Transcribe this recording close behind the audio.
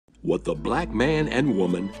what the black man and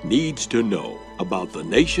woman needs to know about the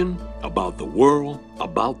nation, about the world,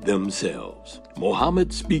 about themselves.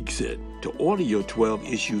 Muhammad Speaks It. To order your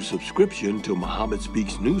 12-issue subscription to Muhammad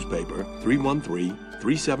Speaks newspaper,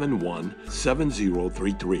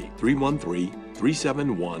 313-371-7033.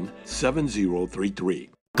 313-371-7033.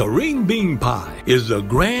 Kareem Bean Pie is the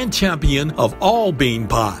grand champion of all bean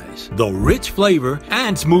pies. The rich flavor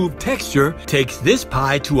and smooth texture takes this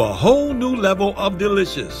pie to a whole new level of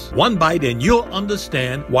delicious. One bite and you'll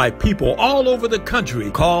understand why people all over the country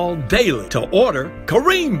call daily to order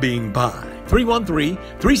Kareem Bean Pie.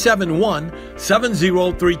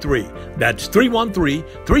 313-371-7033. That's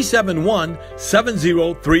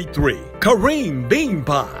 313-371-7033. Kareem Bean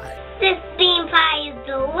Pie. This bean pie is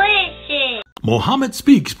delicious. Muhammad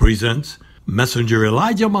Speaks presents Messenger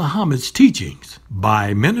Elijah Muhammad's Teachings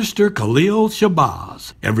by Minister Khalil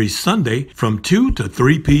Shabazz every Sunday from 2 to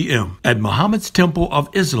 3 p.m. at Muhammad's Temple of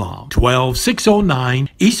Islam, 12609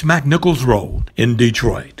 East McNichols Road in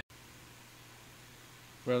Detroit.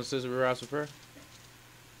 Brothers and sisters, we rise for prayer.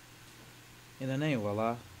 In the name of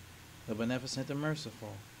Allah, the Beneficent and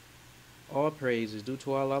Merciful, all praise is due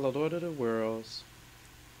to Allah, the Lord of the worlds,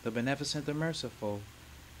 the Beneficent and Merciful,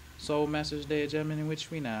 Soul Master's Day of Judgment in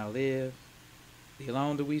which we now live. The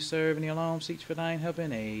alone do we serve, and the alone seeks for thine help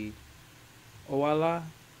and aid. O Allah,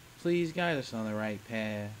 please guide us on the right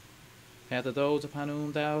path, path of those upon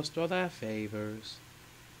whom thou store thy favors,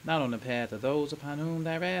 not on the path of those upon whom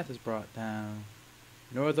thy wrath is brought down,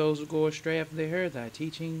 nor those who go astray after they heard thy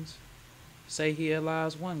teachings. Say he, Allah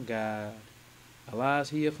is one God. Allah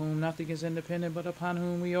is he of whom nothing is independent, but upon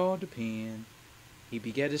whom we all depend. He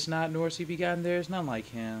begetteth not, nor is he begotten, there is none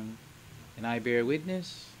like him. And I bear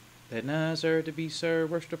witness that none deserve to be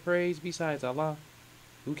served, worship, or praise besides Allah,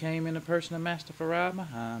 who came in the person of Master Farad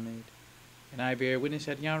Muhammad. And I bear witness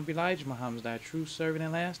that the Honorable Elijah Muhammad is thy true servant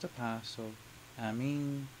and last apostle.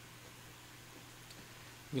 Ameen.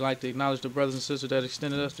 We'd like to acknowledge the brothers and sisters that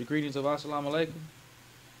extended us the greetings of Assalamu Alaikum.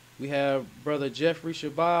 We have Brother Jeffrey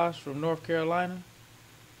Shabazz from North Carolina.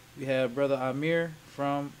 We have Brother Amir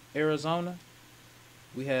from Arizona.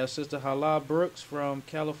 We have Sister Hala Brooks from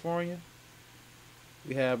California.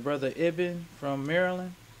 We have Brother Ibn from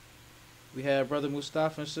Maryland. We have Brother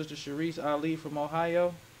Mustafa and Sister Sharice Ali from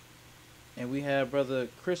Ohio. And we have Brother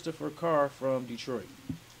Christopher Carr from Detroit.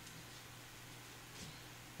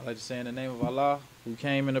 I'd like to say in the name of Allah, who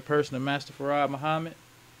came in the person of Master Farad Muhammad,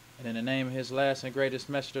 and in the name of his last and greatest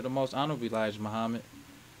messenger, the most honorable Elijah Muhammad,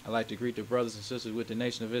 I'd like to greet the brothers and sisters with the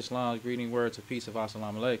Nation of Islam's greeting words of peace of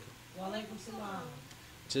Assalamu Alaikum. Wa alaikum salam.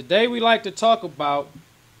 Today we like to talk about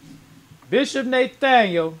Bishop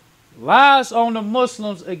Nathaniel lies on the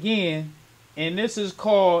Muslims again, and this is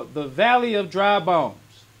called the Valley of Dry Bones.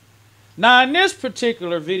 Now in this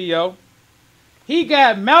particular video, he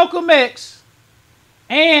got Malcolm X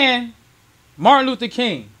and Martin Luther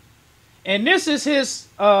King. And this is his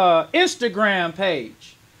Instagram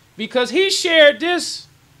page, because he shared this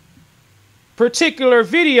particular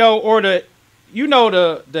video, or the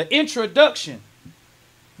introduction,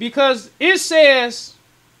 because it says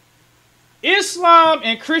Islam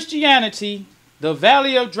and Christianity, the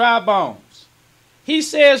Valley of Dry Bones. He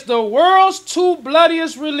says the world's two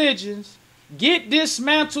bloodiest religions get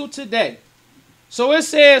dismantled today. So it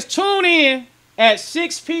says tune in at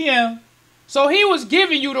 6 p.m. So he was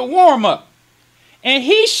giving you the warm-up. And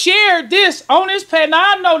he shared this on his page.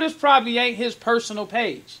 Now I know this probably ain't his personal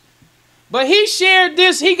page, but he shared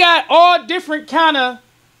this. He got all different kind of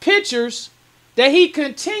pictures that he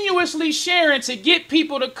continuously sharing to get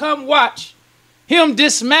people to come watch him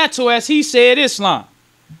dismantle, as he said, Islam.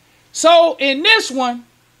 So in this one,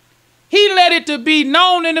 he let it to be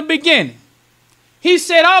known in the beginning. He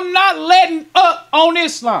said, I'm not letting up on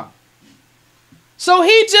Islam. So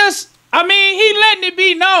he letting it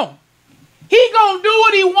be known. He gonna do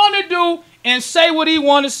what he want to do and say what he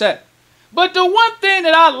want to say. But the one thing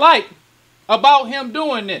that I like about him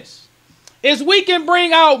doing this is we can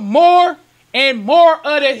bring out more and more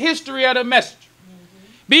of the history of the messenger.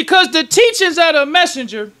 Because the teachings of the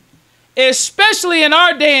messenger, especially in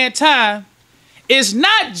our day and time, is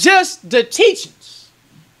not just the teachings.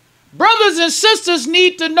 Brothers and sisters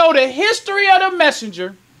need to know the history of the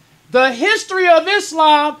messenger, the history of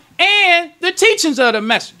Islam, and the teachings of the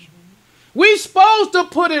messenger. We're supposed to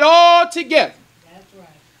put it all together. That's right.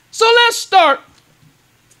 So let's start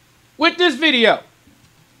with this video.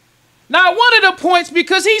 Now, one of the points,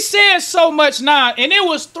 because he said so much now, and it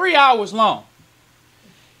was 3 hours long.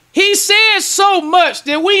 He said so much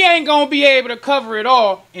that we ain't going to be able to cover it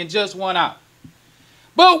all in just 1 hour.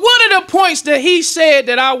 But one of the points that he said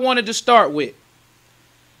that I wanted to start with,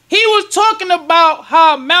 He was talking about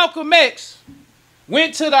how Malcolm X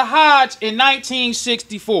went to the Hajj in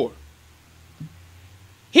 1964.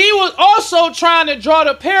 He was also trying to draw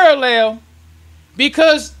the parallel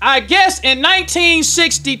because I guess in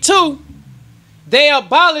 1962, they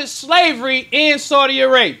abolished slavery in Saudi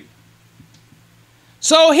Arabia.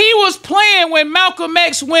 So he was playing when Malcolm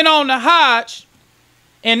X went on the Hajj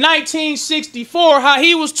in 1964, how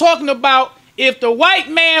he was talking about if the white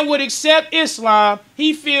man would accept Islam,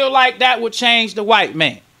 he feel like that would change the white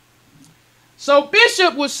man. So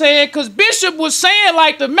Bishop was saying, because Bishop was saying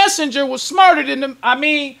like the messenger was smarter than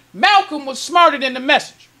Malcolm was smarter than the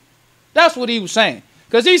messenger. That's what he was saying.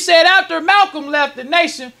 Because he said after Malcolm left the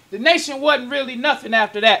nation wasn't really nothing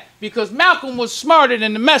after that, because Malcolm was smarter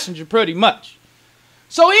than the messenger pretty much.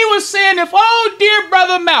 So he was saying if old dear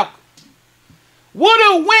brother Malcolm would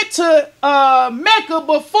have went to Mecca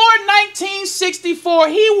before 1964,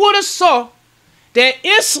 he would have saw that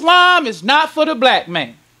Islam is not for the black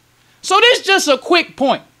man. So this is just a quick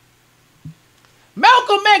point.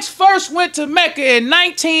 Malcolm X first went to Mecca in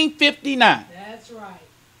 1959. That's right.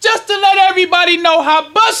 Just to let everybody know how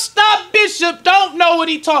Bus Stop Bishop don't know what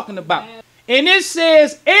he's talking about. And it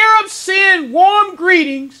says, Arabs send warm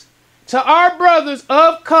greetings to our brothers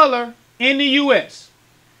of color in the U.S.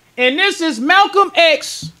 And this is Malcolm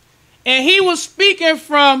X, and he was speaking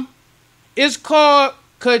from, it's called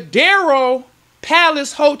Cadero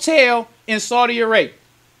Palace Hotel in Saudi Arabia.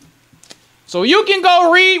 So you can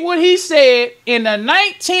go read what he said in the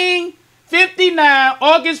 1959,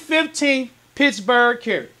 August 15th, Pittsburgh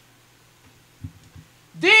carrier.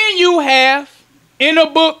 Then you have in a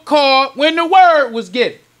book called When the Word Was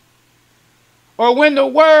Given, or When the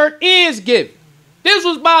Word Is Given. This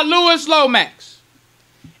was by Louis Lomax.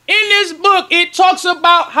 In this book, it talks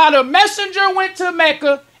about how the messenger went to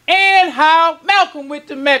Mecca and how Malcolm went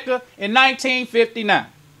to Mecca in 1959.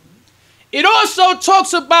 It also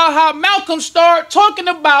talks about how Malcolm started talking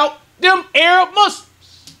about them Arab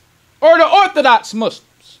Muslims or the Orthodox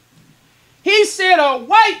Muslims. He said a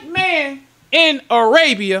white man in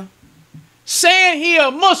Arabia saying he a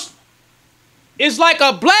Muslim is like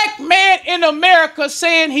a black man in America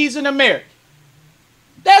saying he's an American.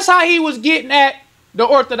 That's how he was getting at the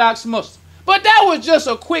Orthodox Muslim. But that was just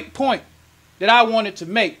a quick point that I wanted to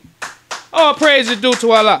make. All praise is due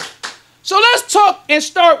to Allah. So let's talk and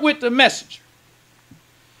start with the messenger.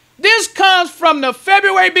 This comes from the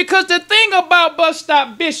February, because the thing about Bus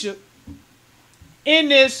Stop Bishop in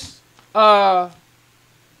this little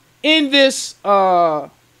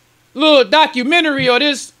documentary or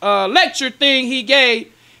this lecture thing he gave,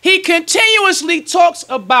 he continuously talks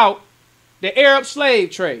about the Arab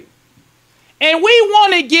slave trade. And we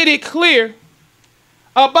want to get it clear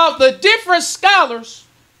about the different scholars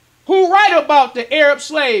who write about the Arab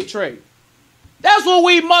slave trade. That's what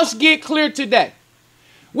we must get clear today.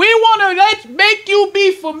 We want to make you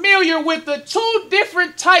be familiar with the two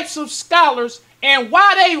different types of scholars and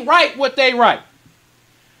why they write what they write.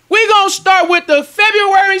 We're going to start with the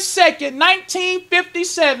February 2nd,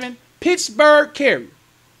 1957 Pittsburgh carrier.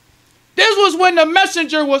 This was when the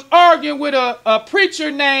messenger was arguing with a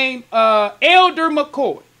preacher named Elder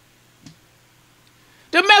McCoy.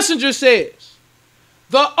 The messenger says,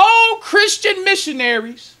 the old Christian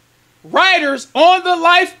missionaries, writers on the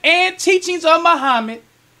life and teachings of Muhammad,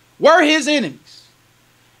 were his enemies.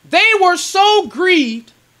 They were so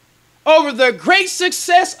grieved over the great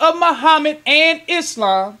success of Muhammad and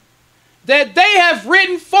Islam that they have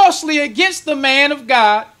written falsely against the man of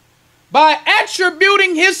God by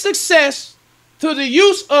attributing his success to the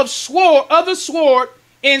use of the sword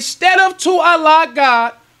instead of to Allah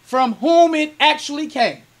God, from whom it actually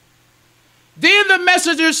came. Then the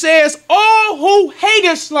messenger says, all who hate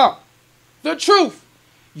Islam, the truth,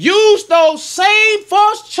 use those same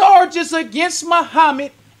false charges against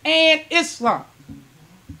Muhammad and Islam.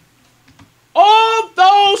 All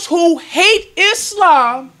those who hate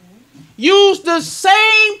Islam use the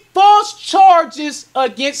same false charges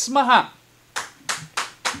against Muhammad.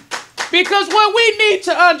 Because what we need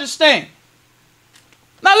to understand,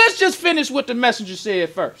 now let's just finish what the messenger said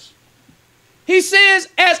first. He says,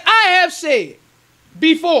 as I have said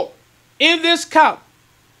before in this column,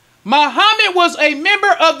 Muhammad was a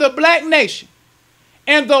member of the black nation,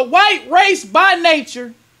 and the white race by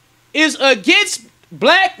nature is against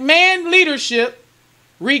black man leadership,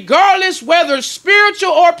 regardless whether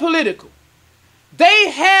spiritual or political.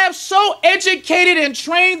 They have so educated and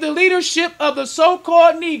trained the leadership of the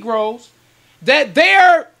so-called Negroes that they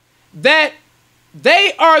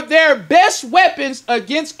are their best weapons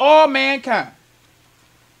against all mankind.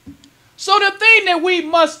 So the thing that we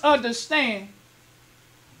must understand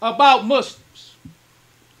about Muslims,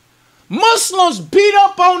 Muslims beat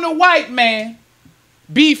up on the white man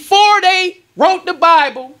before they wrote the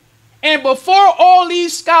Bible and before all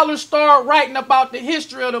these scholars start writing about the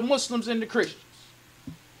history of the Muslims and the Christians.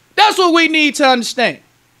 That's what we need to understand.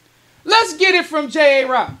 Let's get it from J.A.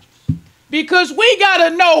 Rogers. Because we got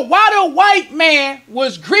to know why the white man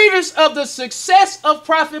was grievous of the success of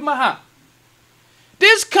Prophet Muhammad.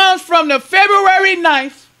 This comes from the February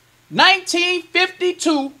 9th,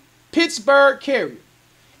 1952 Pittsburgh Carrier.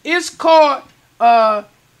 It's called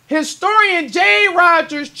Historian J.A.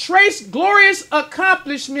 Rogers Traced Glorious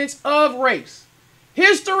Accomplishments of Race.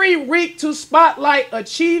 History Reeked to Spotlight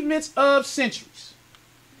Achievements of Centuries.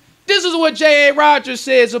 This is what J.A. Rogers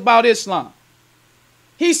says about Islam.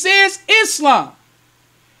 He says Islam,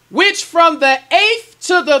 which from the 8th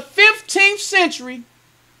to the 15th century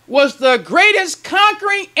was the greatest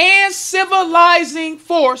conquering and civilizing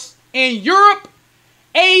force in Europe,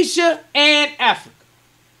 Asia, and Africa.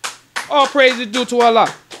 All praise is due to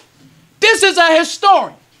Allah. This is a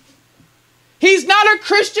historian. He's not a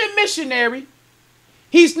Christian missionary.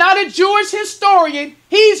 He's not a Jewish historian.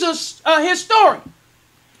 He's a historian.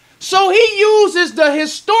 So he uses the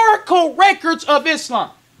historical records of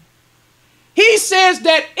Islam. He says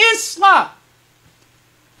that Islam,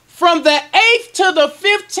 from the 8th to the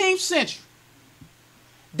 15th century,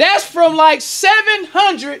 that's from like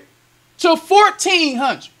 700 to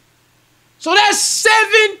 1400. So that's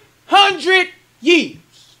 700 years.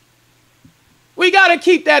 We got to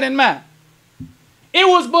keep that in mind. It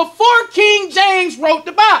was before King James wrote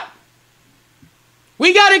the Bible.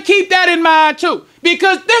 We got to keep that in mind too,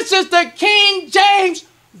 because this is the King James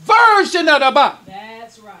version of the Bible.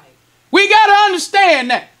 That's right. We got to understand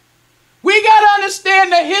that. We got to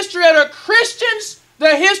understand the history of the Christians,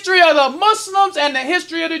 the history of the Muslims, and the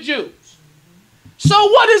history of the Jews.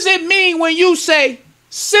 So what does it mean when you say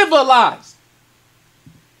civilizing?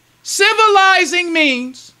 Civilizing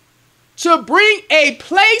means to bring a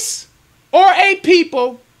place or a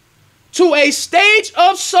people to a stage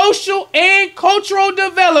of social and cultural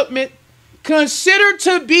development considered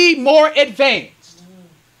to be more advanced.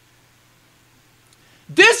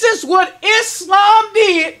 This is what Islam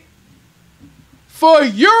did for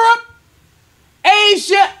Europe,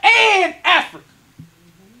 Asia, and Africa.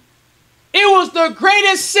 It was the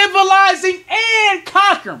greatest civilizing and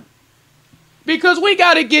conquering. Because we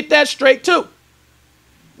got to get that straight too.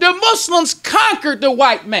 The Muslims conquered the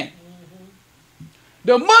white man.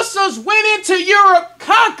 The Muslims went into Europe,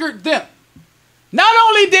 conquered them. Not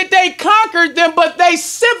only did they conquer them, but they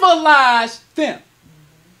civilized them.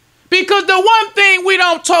 Because the one thing we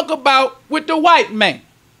don't talk about with the white man,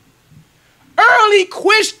 early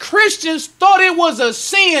Christians thought it was a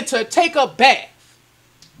sin to take a bath.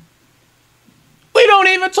 We don't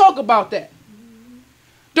even talk about that.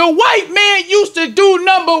 The white man used to do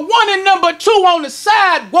number 1 and number 2 on the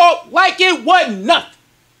sidewalk like it wasn't nothing.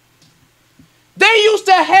 They used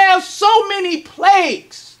to have so many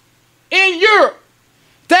plagues in Europe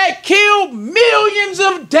that killed millions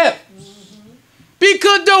of devils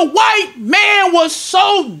because the white man was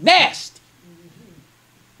so nasty.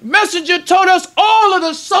 The messenger told us all of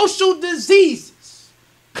the social diseases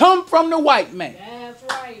come from the white man. That's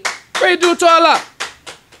right. Praise to Allah.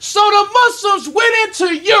 So the Muslims went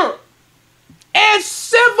into Europe and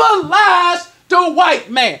civilized the white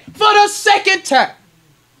man for the second time.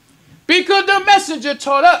 Because the messenger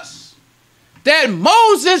taught us that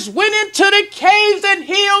Moses went into the caves and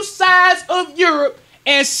hillsides of Europe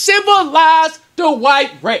and civilized the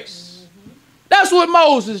white race. That's what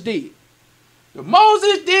Moses did.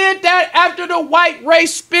 Moses did that after the white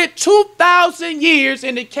race spent 2,000 years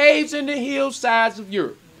in the caves and the hillsides of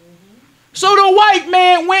Europe. So the white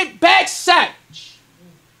man went back savage.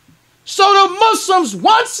 So the Muslims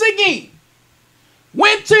once again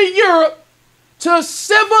went to Europe to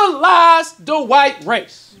civilize the white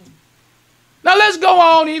race. Now let's go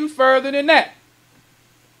on even further than that.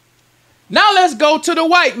 Now let's go to the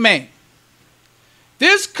white man.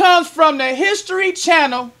 This comes from the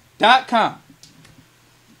historychannel.com.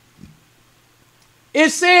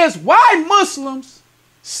 It says, why Muslims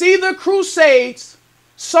see the Crusades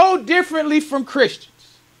so differently from Christians.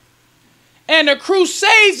 And the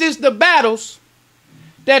Crusades is the battles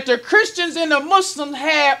that the Christians and the Muslims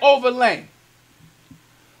had over land.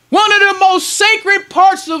 One of the most sacred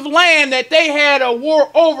parts of land that they had a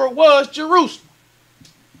war over was Jerusalem.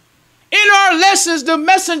 In our lessons, the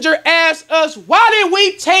messenger asked us, why did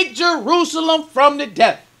we take Jerusalem from the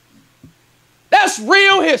devil? That's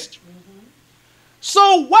real history.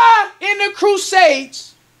 So why in the Crusades,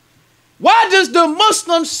 why does the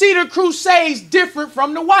Muslim see the Crusades different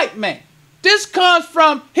from the white man? This comes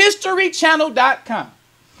from historychannel.com.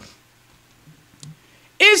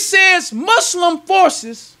 it says Muslim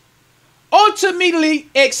forces ultimately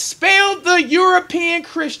expelled the European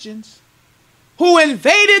Christians who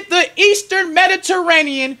invaded the Eastern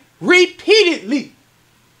Mediterranean repeatedly.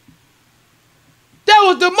 That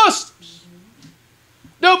was the Muslims.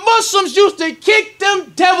 The Muslims used to kick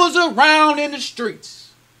them devils around in the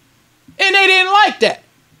streets. And they didn't like that.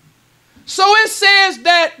 So it says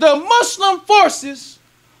that the Muslim forces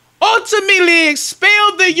ultimately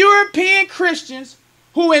expelled the European Christians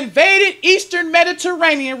who invaded Eastern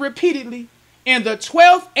Mediterranean repeatedly in the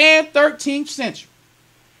 12th and 13th century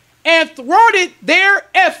and thwarted their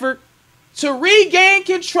effort to regain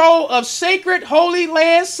control of sacred Holy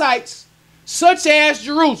Land sites such as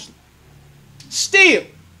Jerusalem. Still,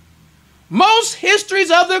 most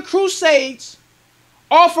histories of the Crusades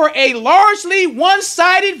offer a largely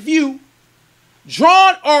one-sided view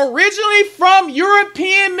drawn originally from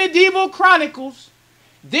European medieval chronicles,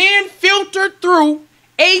 then filtered through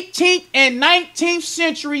 18th and 19th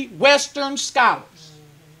century Western scholars.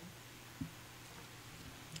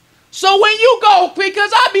 So when you go,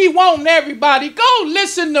 because I be wanting everybody, go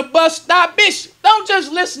listen to Bus Stop Bishop. Don't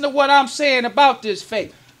just listen to what I'm saying about this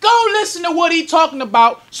faith. Go listen to what he's talking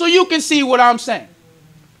about so you can see what I'm saying.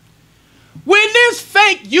 When this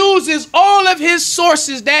fake uses all of his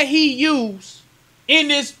sources that he used in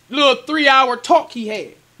this little 3-hour talk he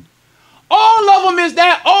had, all of them is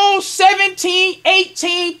that old 17,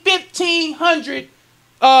 18, 1500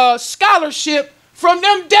 scholarship from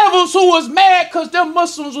them devils who was mad because them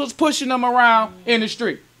Muslims was pushing them around in the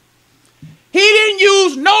street. He didn't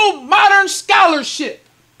use no modern scholarship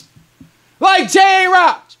like J.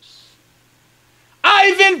 Rogers,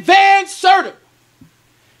 Ivan Van Sertima,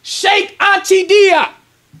 Sheikh Auntie Diop.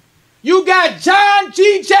 You got John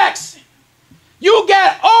G. Jackson. You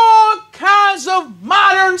got all kinds of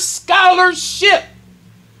modern scholarship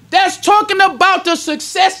that's talking about the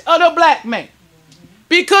success of the black man.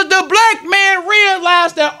 Because the black man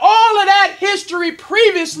realized that all of that history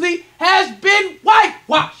previously has been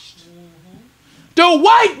whitewashed. The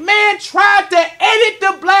white man tried to edit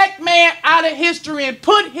the black man out of history and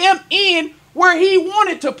put him in where he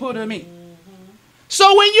wanted to put him in.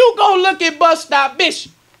 So when you go look at Bus Stop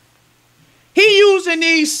Bishop, he using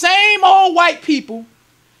these same old white people,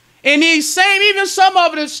 and these same, even some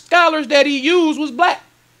of the scholars that he used was black,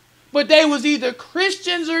 but they was either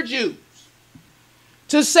Christians or Jews,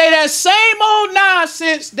 to say that same old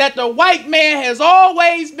nonsense that the white man has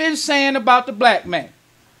always been saying about the black man.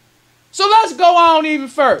 So let's go on even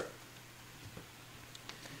further.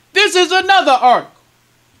 This is another article.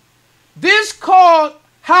 This called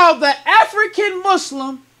How the African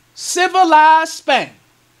Muslim Civilized Spain.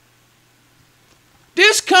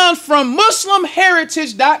 This comes from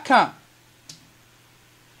MuslimHeritage.com.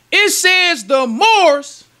 It says the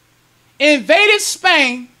Moors invaded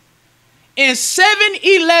Spain in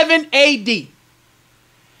 711 AD.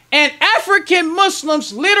 And African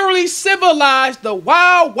Muslims literally civilized the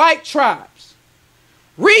wild white tribes.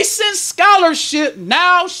 Recent scholarship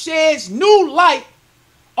now sheds new light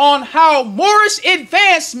on how Moorish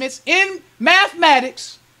advancements in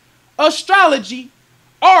mathematics, astrology,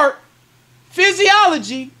 art,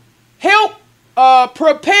 physiology helped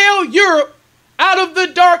propel Europe out of the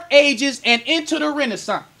Dark Ages and into the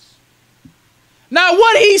Renaissance. Now,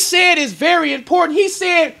 what he said is very important. He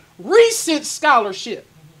said recent scholarship,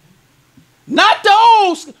 not the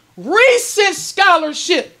old. Recent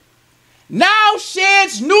scholarship now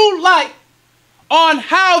sheds new light on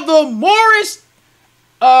how the Moorish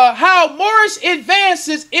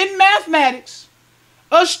advances in mathematics,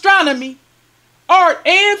 astronomy, art,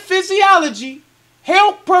 and physiology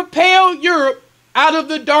helped propel Europe out of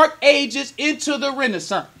the Dark Ages into the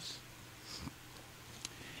Renaissance.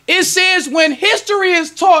 It says when history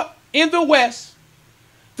is taught in the West,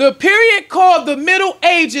 the period called the Middle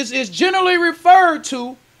Ages is generally referred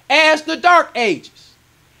to as the Dark Ages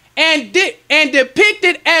and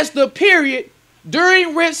depicted as the period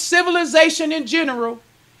during which civilization in general,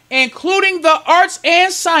 including the arts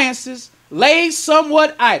and sciences, lay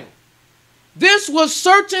somewhat idle. This was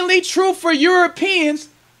certainly true for Europeans,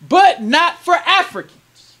 but not for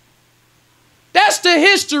Africans. That's the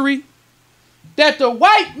history that the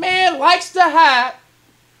white man likes to hide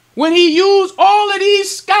when he used all of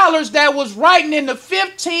these scholars that was writing in the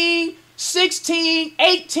 15, 16,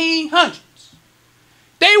 1800s.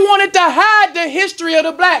 They wanted to hide the history of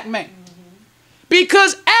the black man.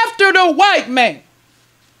 Because after the white man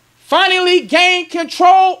finally gained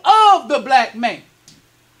control of the black man,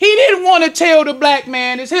 he didn't want to tell the black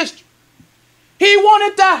man his history. He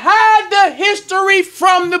wanted to hide the history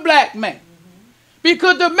from the black man.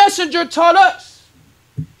 Because the messenger taught us,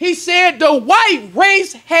 He said the white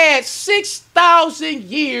race had 6,000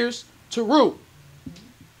 years to rule.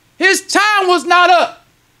 His time was not up.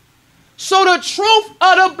 So the truth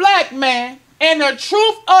of the black man and the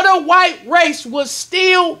truth of the white race was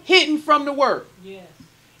still hidden from the word. Yes.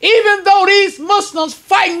 Even though these Muslims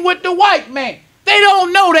fighting with the white man, they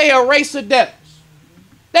don't know they are a race of devils.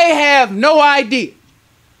 They have no idea.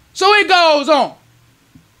 So it goes on.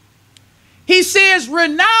 He says,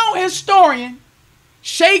 renowned historian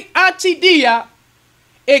Sheikh Ati Diop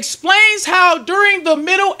explains how during the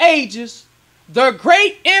Middle Ages, the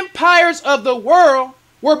great empires of the world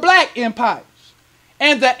were black empires,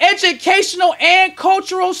 and the educational and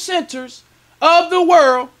cultural centers of the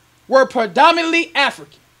world were predominantly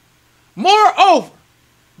African. Moreover,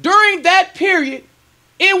 during that period,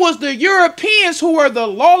 it was the Europeans who were the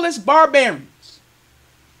lawless barbarians.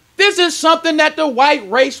 This is something that the white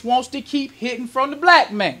race wants to keep hidden from the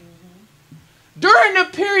black man. During the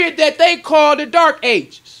period that they call the Dark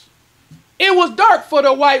Ages, it was dark for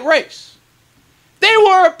the white race. They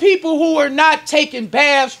were people who were not taking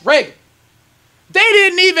baths regularly. They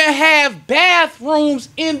didn't even have bathrooms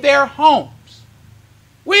in their homes.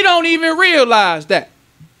 We don't even realize that.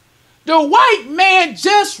 The white man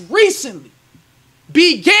just recently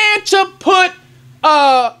began to put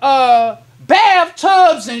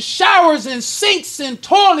bathtubs and showers and sinks and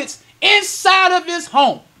toilets inside of his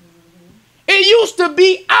home. It used to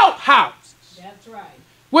be outhouses. That's right.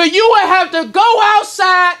 Where you would have to go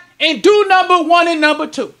outside and do number one and number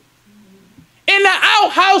two. In the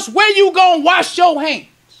outhouse, where you gonna wash your hands?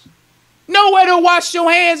 Nowhere to wash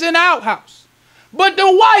your hands in the outhouse. But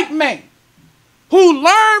the white man who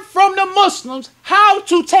learned from the Muslims how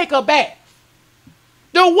to take a bath.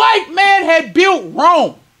 The white man had built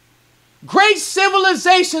Rome, great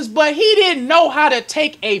civilizations, but he didn't know how to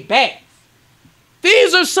take a bath.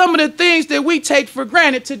 These are some of the things that we take for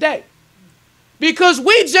granted today, because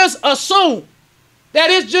we just assume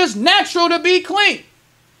that it's just natural to be clean.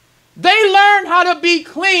 They learned how to be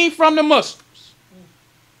clean from the Muslims.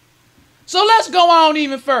 So let's go on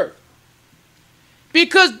even further,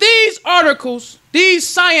 because these articles, these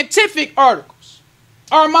scientific articles,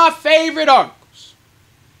 are my favorite articles.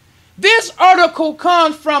 This article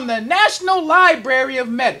comes from the National Library of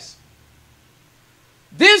Medicine.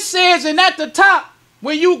 This says, and at the top,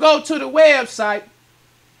 when you go to the website,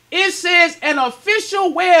 it says an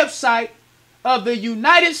official website of the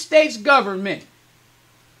United States government.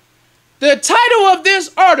 The title of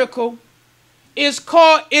this article is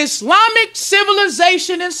called Islamic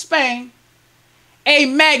Civilization in Spain, a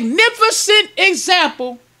magnificent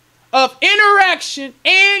example of interaction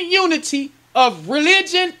and unity of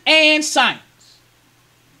religion and science.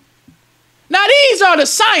 Now these are the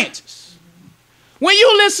scientists. When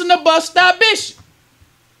you listen to Buster Bishop,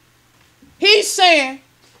 he's saying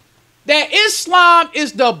that Islam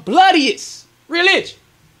is the bloodiest religion.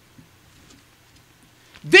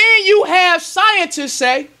 Then you have scientists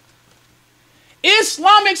say,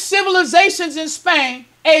 Islamic civilizations in Spain,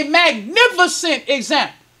 a magnificent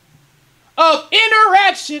example of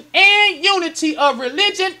interaction and unity of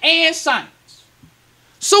religion and science.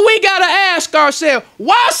 So we got to ask ourselves,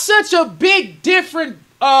 why such a big different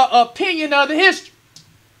opinion of the history?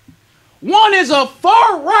 One is a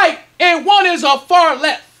far right and one is a far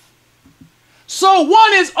left. So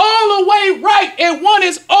one is all the way right and one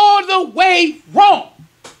is all the way wrong.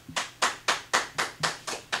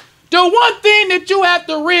 The one thing that you have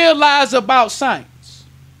to realize about science,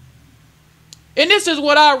 and this is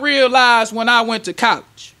what I realized when I went to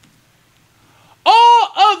college. All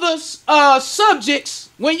other subjects,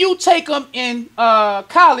 when you take them in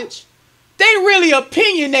college, they really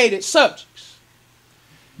opinionated subjects.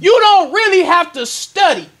 You don't really have to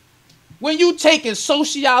study when you taking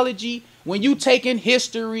sociology, when you taking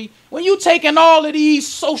history, when you taking all of these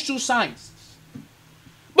social sciences.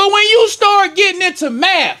 But when you start getting into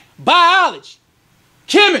math, biology,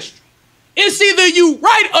 chemistry, it's either you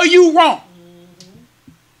right or you wrong.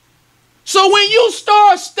 So when you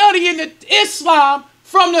start studying the Islam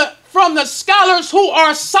from the scholars who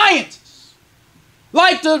are scientists,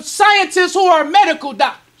 like the scientists who are medical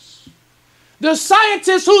doctors, the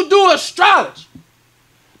scientists who do astrology,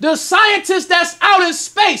 the scientists that's out in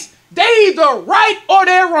space, they either right or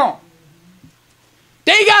they're wrong.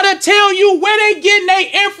 They got to tell you where they getting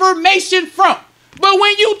their information from. But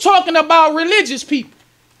when you talking about religious people,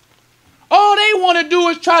 all they want to do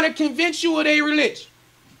is try to convince you of their religion.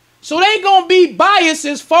 So they going to be biased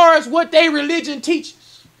as far as what their religion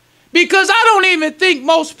teaches. Because I don't even think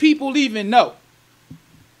most people even know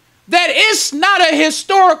that it's not a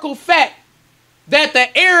historical fact that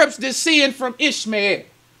the Arabs descend from Ishmael.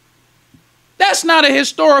 That's not a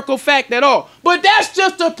historical fact at all. But that's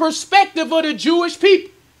just the perspective of the Jewish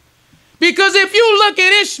people. Because if you look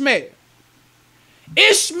at Ishmael,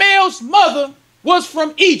 Ishmael's mother was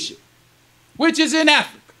from Egypt, which is in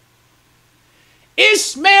Africa.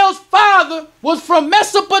 Ishmael's father was from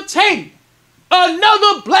Mesopotamia,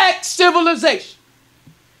 another black civilization.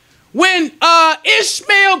 When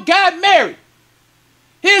Ishmael got married,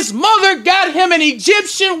 his mother got him an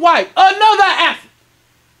Egyptian wife, another African.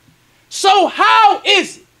 So how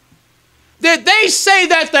is it that they say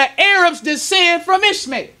that the Arabs descend from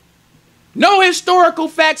Ishmael? No historical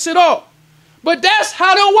facts at all. But that's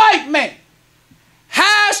how the white man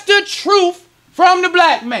hides the truth from the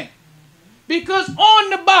black man. Because on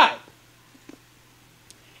the Bible,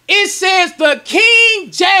 it says the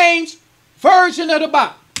King James Version of the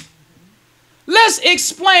Bible. Let's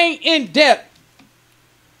explain in depth.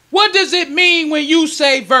 What does it mean when you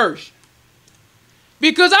say version?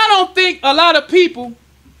 Because I don't think a lot of people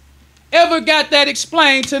ever got that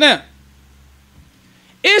explained to them.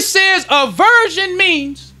 It says a version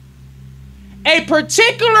means a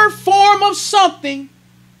particular form of something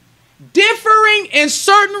differing in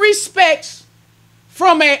certain respects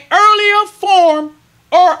from an earlier form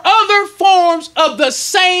or other forms of the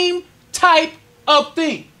same type of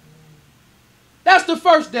thing. That's the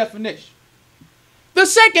first definition. The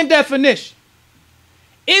second definition,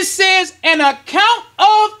 it says an account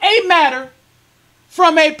of a matter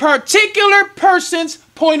from a particular person's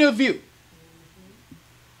point of view.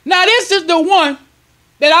 Now this is the one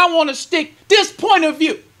that I want to stick, this point of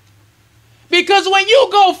view. Because when you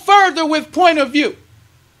go further with point of view,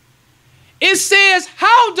 it says,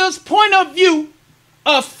 how does point of view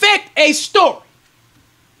affect a story?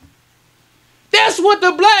 That's what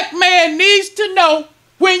the black man needs to know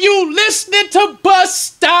when you listening to Bus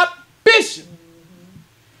Stop Bishop.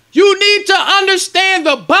 You need to understand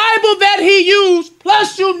the Bible that he used,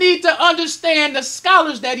 plus you need to understand the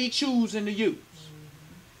scholars that he choosing to use.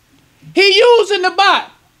 He using the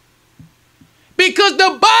Bible because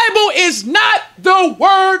the Bible is not the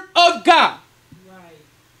word of God. Right.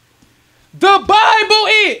 The Bible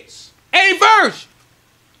is a version,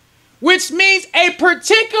 which means a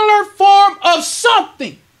particular form of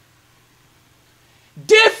something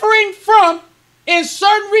differing from, in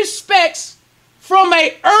certain respects, from an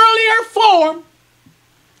earlier form,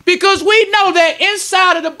 because we know that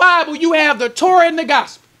inside of the Bible you have the Torah and the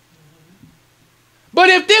Gospel. But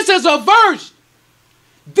if this is a version,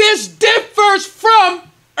 this differs from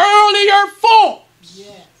earlier forms.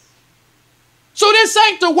 Yes. So this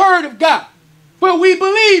ain't the word of God, but we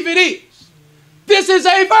believe it is. This is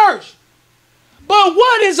a version. But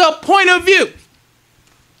what is a point of view?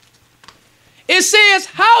 It says,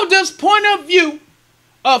 how does point of view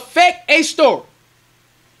affect a story?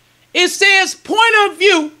 It says point of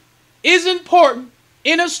view is important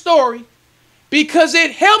in a story because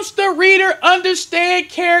it helps the reader understand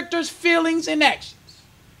characters' feelings and actions.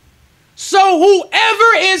 So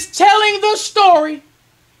whoever is telling the story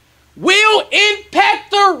will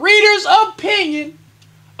impact the reader's opinion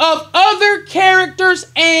of other characters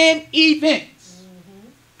and events.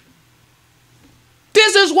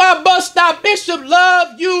 This is why Bus Stop Bishop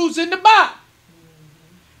loved using the Bible.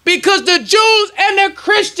 Because the Jews and the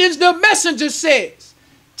Christians, the messenger says,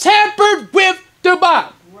 tampered with the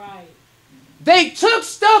Bible. Right. They took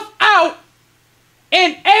stuff out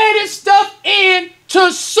and added stuff in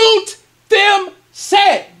to suit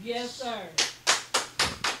themselves. Yes, sir.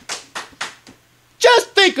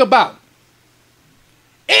 Just think about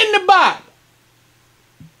it. In the Bible,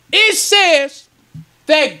 it says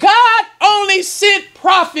that God only sent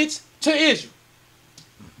prophets to Israel.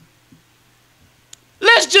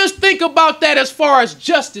 Let's just think about that as far as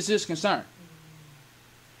justice is concerned.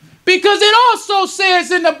 Because it also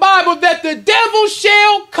says in the Bible that the devil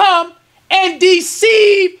shall come and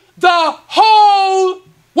deceive the whole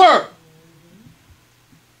world.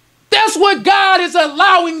 That's what God is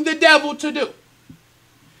allowing the devil to do.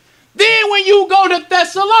 Then when you go to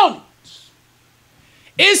Thessalonians,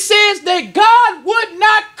 it says that God would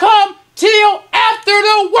not come till after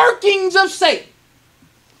the workings of Satan.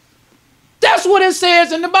 That's what it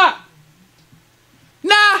says in the Bible.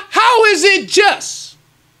 Now, how is it just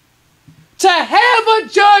to have a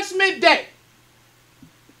judgment day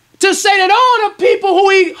to say that all the people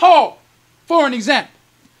who eat hog, for an example,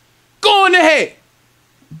 going to hell?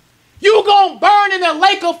 You're going to burn in a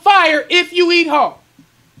lake of fire if you eat hog.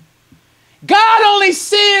 God only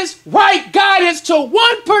sends right guidance to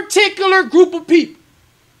one particular group of people,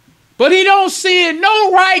 but he don't send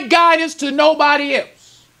no right guidance to nobody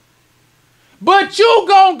else. But you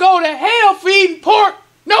gonna go to hell for eating pork.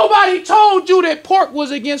 Nobody told you that pork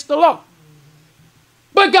was against the law.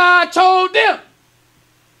 But God told them.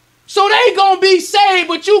 So they going to be saved,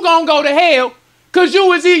 but you going to go to hell because you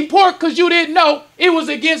was eating pork because you didn't know it was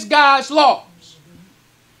against God's laws.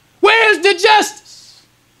 Where's the justice?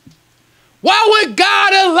 Why would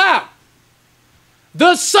God allow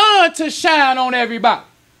the sun to shine on everybody?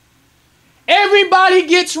 Everybody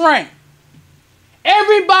gets rain.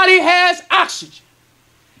 Everybody has oxygen.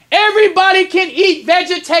 Everybody can eat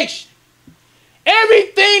vegetation.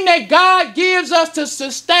 Everything that God gives us to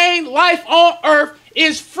sustain life on earth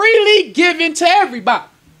is freely given to everybody.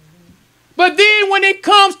 But then when it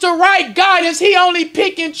comes to right guidance, he only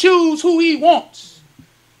pick and choose who he wants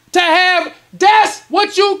to have. That's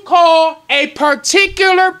what you call a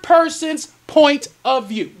particular person's point of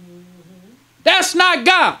view. That's not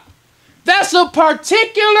God. That's a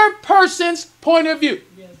particular person's point of view.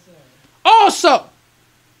 Yes, sir. Also,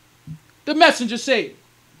 the messenger said,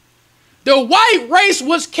 the white race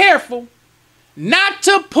was careful not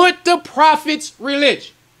to put the prophet's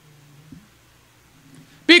religion.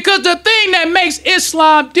 Because the thing that makes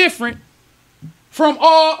Islam different from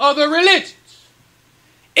all other religions,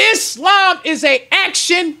 Islam is an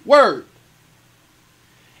action word.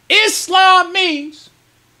 Islam means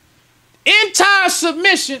entire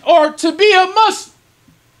submission, or to be a Muslim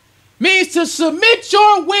means to submit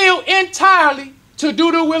your will entirely to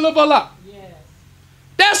do the will of Allah. Yes.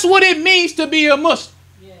 That's what it means to be a Muslim.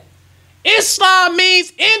 Yes. Islam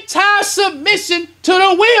means entire submission to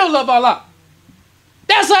the will of Allah.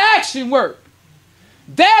 That's an action word.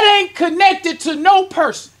 That ain't connected to no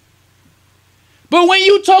person. But when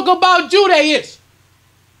you talk about Judaism,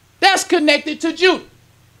 that's connected to Judah.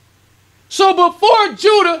 So before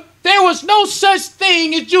Judah, there was no such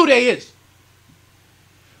thing as Judaism.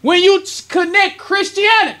 When you connect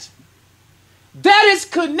Christianity, that is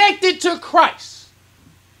connected to Christ.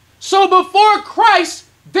 So before Christ,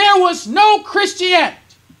 there was no Christianity.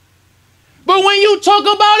 But when you talk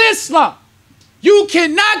about Islam, you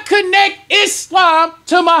cannot connect Islam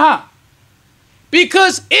to Muhammad.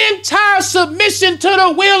 Because entire submission to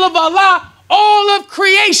the will of Allah, all of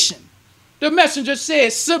creation, the messenger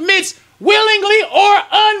says, submits willingly or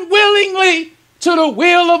unwillingly to the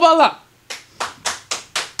will of Allah.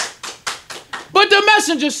 But the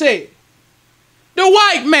messenger said, the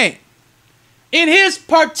white man, in his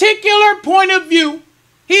particular point of view,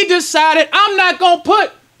 he decided, I'm not going to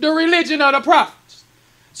put the religion of the prophets.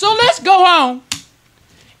 So let's go on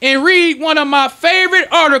and read one of my favorite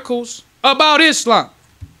articles about Islam.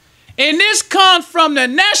 And this comes from the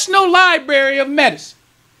National Library of Medicine.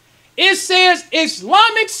 It says,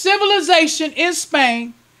 Islamic civilization in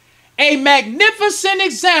Spain, a magnificent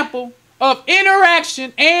example of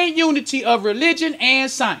interaction and unity of religion and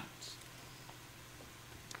science.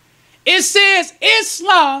 It says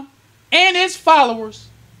Islam and its followers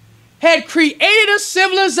had created a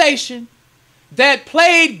civilization that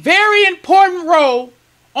played very important role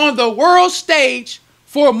on the world stage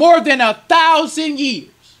for more than 1,000 years.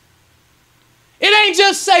 It ain't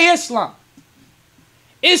just say Islam.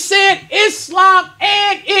 It said Islam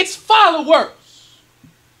and its followers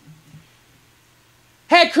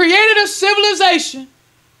had created a civilization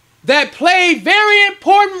that played very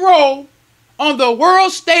important role on the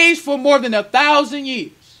world stage for more than 1,000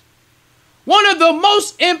 years. One of the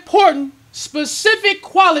most important specific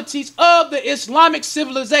qualities of the Islamic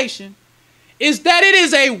civilization is that it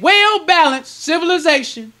is a well-balanced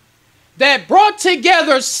civilization that brought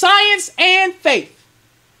together science and faith,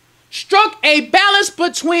 struck a balance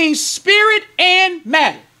between spirit and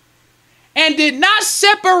matter, and did not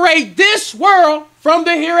separate this world from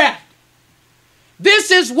the hereafter.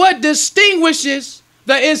 This is what distinguishes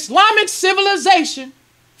the Islamic civilization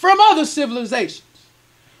from other civilizations,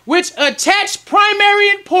 which attach primary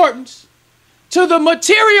importance to the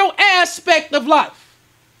material aspect of life,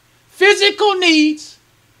 physical needs,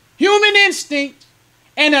 human instinct,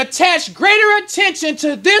 and attach greater attention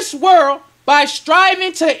to this world by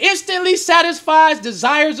striving to instantly satisfy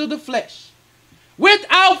desires of the flesh,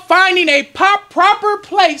 without finding a proper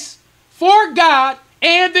place for God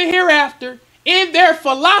and the hereafter in their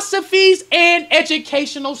philosophies and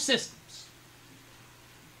educational systems.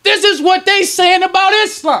 This is what they saying about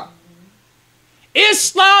Islam.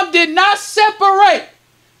 Islam did not separate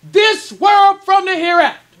this world from the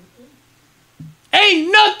hereafter.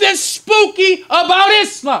 Ain't nothing spooky about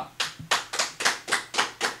Islam.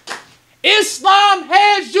 Islam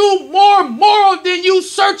has you more moral than you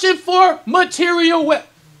searching for material wealth.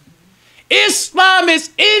 Islam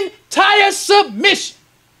is entire submission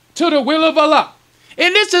to the will of Allah.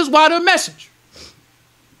 And this is why the messenger,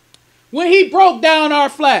 when he broke down our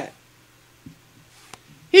flag,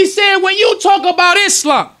 he said, when you talk about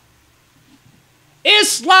Islam,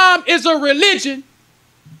 Islam is a religion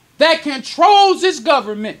that controls its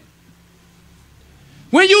government.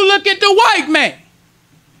 When you look at the white man,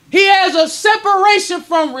 he has a separation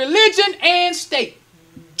from religion and state.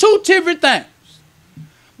 Two different things.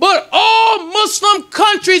 But all Muslim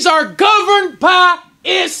countries are governed by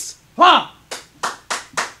Islam.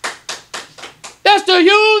 That's the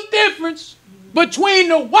huge difference between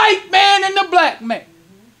the white man and the black man.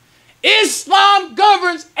 Islam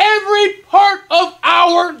governs every part of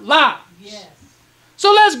our lives. Yes.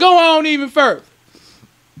 So let's go on even further.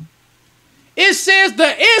 It says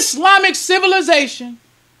the Islamic civilization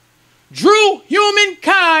drew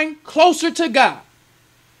humankind closer to God,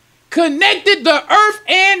 connected the earth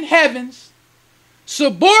and heavens,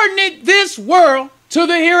 subordinate this world to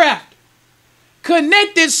the hereafter,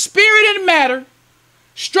 connected spirit and matter,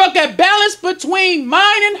 struck a balance between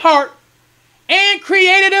mind and heart, and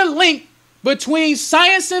created a link between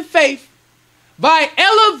science and faith by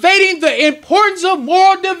elevating the importance of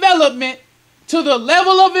moral development to the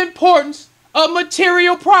level of importance of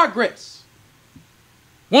material progress.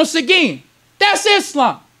 Once again, that's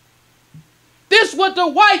Islam. This is what the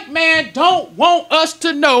white man don't want us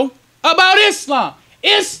to know about Islam.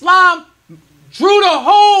 Islam drew the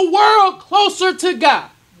whole world closer to God,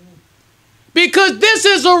 because this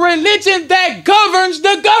is a religion that governs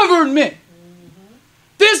the government.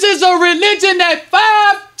 This is a religion that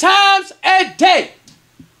 5 times a day.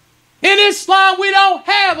 In Islam, we don't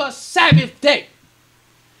have a Sabbath day.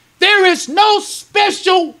 There is no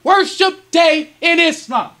special worship day in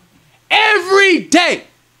Islam. Every day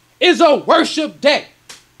is a worship day.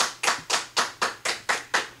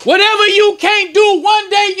 Whatever you can't do one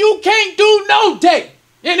day, you can't do no day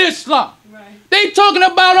in Islam. Right. They talking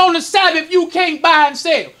about on the Sabbath you can't buy and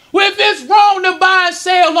sell. Well, if it's wrong to buy and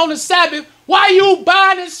sell on the Sabbath, why you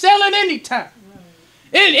buying and selling anytime?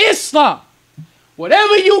 Right. In Islam,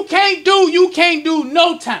 whatever you can't do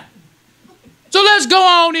no time. So let's go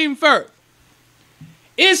on even further.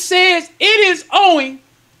 It says it is owing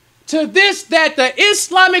to this that the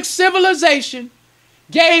Islamic civilization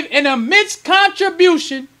gave an immense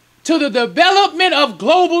contribution to the development of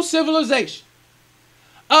global civilization.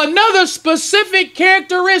 Another specific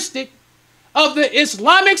characteristic of the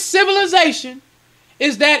Islamic civilization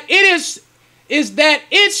is that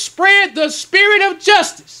it spread the spirit of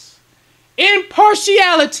justice,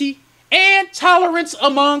 impartiality, and tolerance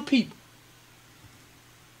among people.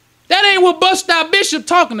 That ain't what Buster Bishop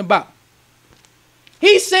talking about.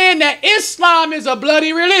 He's saying that Islam is a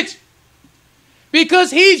bloody religion because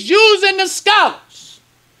he's using the scholars,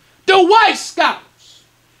 the white scholars,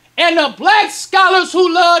 and the black scholars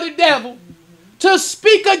who love the devil to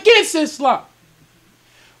speak against Islam.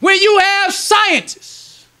 When you have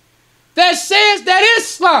scientists that says that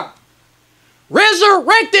Islam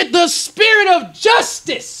resurrected the spirit of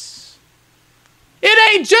justice,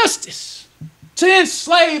 it ain't justice to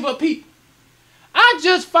enslave a people. I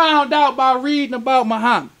just found out by reading about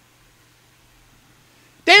Muhammad.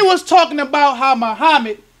 They was talking about how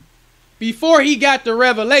Muhammad, before he got the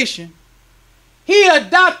revelation, he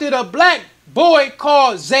adopted a black boy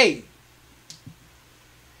called Zayd.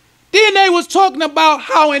 Then they was talking about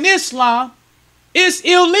how in Islam it's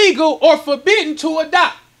illegal or forbidden to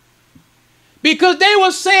adopt. Because they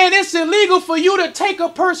were saying it's illegal for you to take a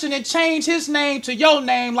person and change his name to your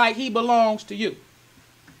name like he belongs to you.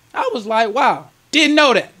 I was like, wow, didn't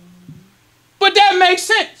know that. But that makes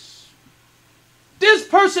sense. This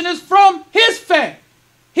person is from his family.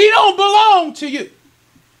 He don't belong to you.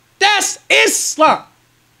 That's Islam.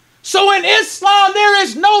 So in Islam, there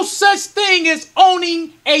is no such thing as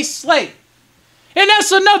owning a slave. And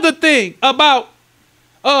that's another thing about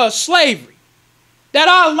slavery that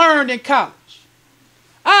I learned in college.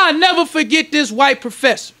 I'll never forget this white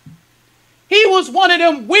professor. He was one of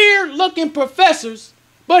them weird looking professors,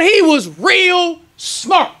 but he was real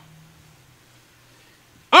smart.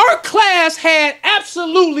 Our class had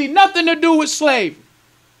absolutely nothing to do with slavery.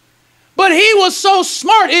 But he was so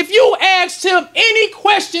smart, if you asked him any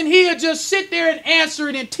question, he'd just sit there and answer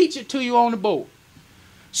it and teach it to you on the board.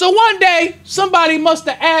 So one day, somebody must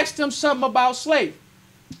have asked him something about slavery.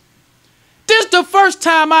 This is the first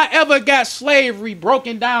time I ever got slavery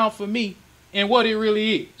broken down for me and what it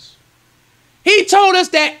really is. He told us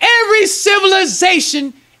that every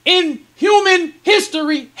civilization in human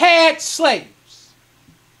history had slaves.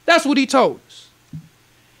 That's what he told us.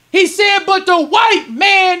 He said, but the white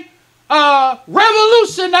man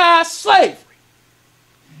revolutionized slavery.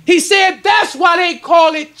 He said that's why they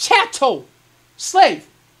call it chattel slavery.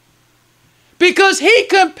 Because he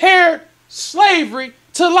compared slavery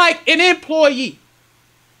to like an employee.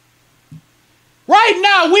 Right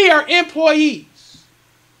now we are employees.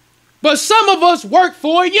 But some of us work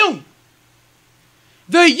for a union.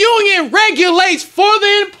 The union regulates for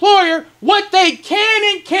the employer what they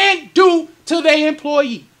can and can't do to their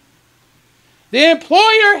employee. The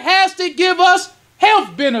employer has to give us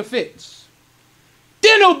health benefits,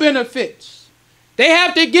 dental benefits. They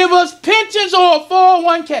have to give us pensions or a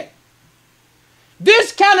 401k.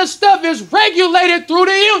 This kind of stuff is regulated through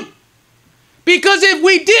the union. Because if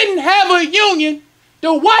we didn't have a union,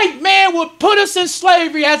 the white man would put us in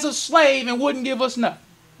slavery as a slave and wouldn't give us nothing.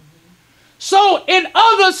 So in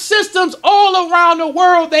other systems all around the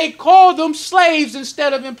world, they call them slaves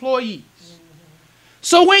instead of employees.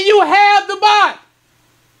 So when you have the Bible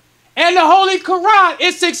and the Holy Quran,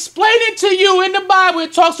 it's explaining to you in the Bible,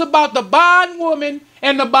 it talks about the bondwoman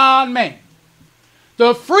and the bondman,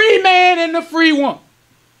 the free man and the free woman.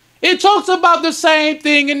 It talks about the same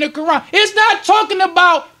thing in the Quran. It's not talking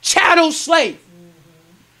about chattel slave,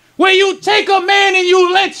 where you take a man and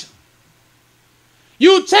you lynch him.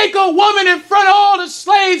 You take a woman in front of all the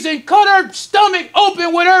slaves and cut her stomach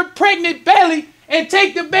open with her pregnant belly and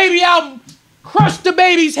take the baby out and crush the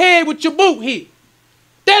baby's head with your boot heel.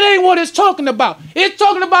 That ain't what it's talking about. It's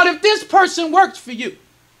talking about if this person works for you,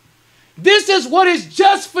 this is what is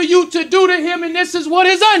just for you to do to him, and this is what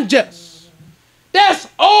is unjust. That's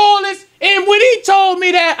all it's. And when he told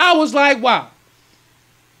me that, I was like, wow.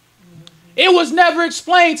 It was never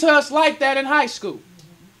explained to us like that in high school.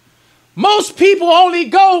 Most people only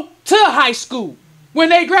go to high school when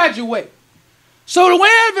they graduate. So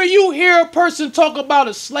whenever you hear a person talk about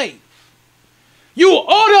a slave, you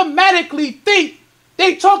automatically think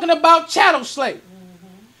they talking about chattel slave.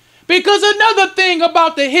 Because another thing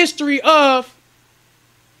about the history of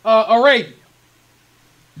Arabia,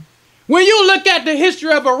 when you look at the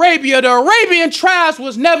history of Arabia, the Arabian tribes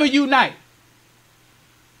was never united.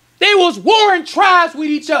 They was warring tribes with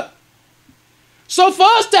each other. So for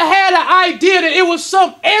us to have the idea that it was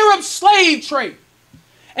some Arab slave trade,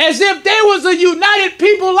 as if they was a united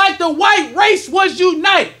people like the white race was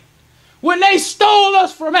united when they stole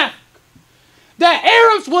us from Africa, the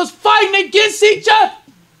Arabs was fighting against each other.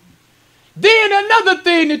 Then another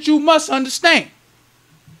thing that you must understand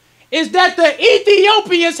is that the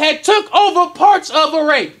Ethiopians had took over parts of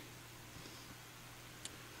Arabia.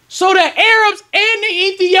 So the Arabs and the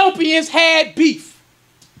Ethiopians had beef.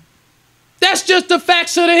 That's just the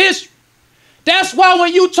facts of the history. That's why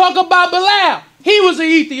when you talk about Bilal, he was an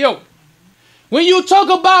Ethiopian. When you talk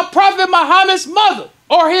about Prophet Muhammad's mother,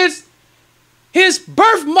 or his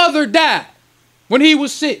birth mother died when he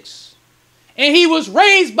was 6. And he was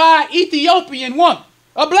raised by an Ethiopian woman,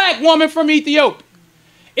 a black woman from Ethiopia.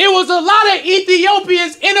 It was a lot of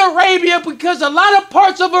Ethiopians in Arabia because a lot of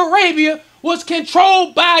parts of Arabia was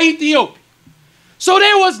controlled by Ethiopia. So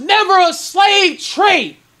there was never a slave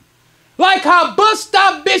trade, like how Bus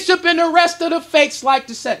Stop Bishop and the rest of the fakes like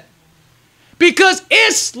to say. Because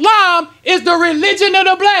Islam is the religion of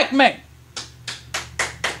the black man.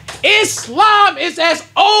 Islam is as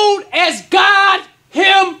old as God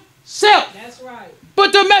himself. That's right.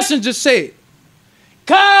 But the messenger said,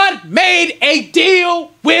 God made a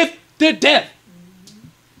deal with the devil.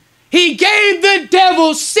 He gave the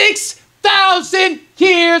devil 6,000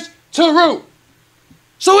 years to rule.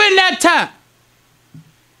 So in that time,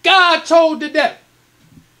 God told the devil,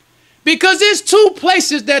 because there's 2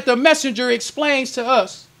 places that the messenger explains to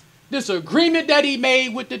us this agreement that he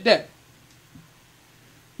made with the devil.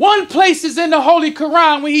 One place is in the Holy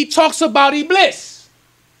Quran when he talks about Iblis.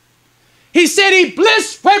 He said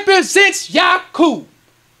Iblis represents Yaqub.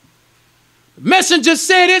 The messenger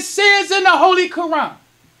said it says in the Holy Quran,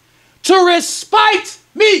 to respite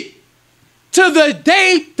me to the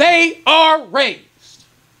day they are raised.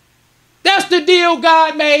 That's the deal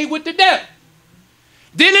God made with the devil.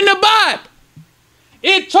 Then in the Bible,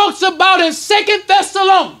 it talks about in 2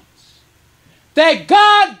 Thessalonians that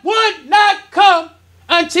God would not come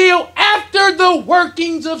until after the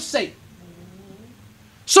workings of Satan.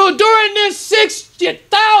 So during this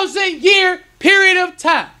 6,000 year period of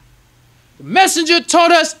time, the messenger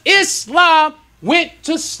told us Islam went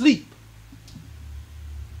to sleep.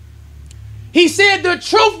 He said the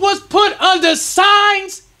truth was put under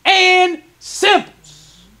signs and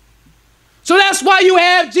symbols. So that's why you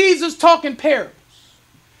have Jesus talking parables.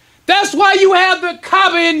 That's why you have the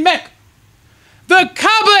Kaaba in Mecca. The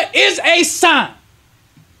Kaaba is a sign.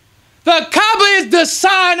 The Kaaba is the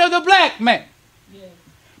sign of the black man. Yeah.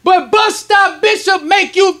 But Bus Stop Bishop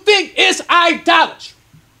make you think it's idolatry.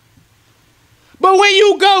 But when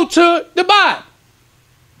you go to the Bible,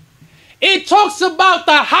 it talks about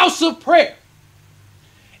the house of prayer.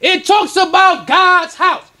 It talks about God's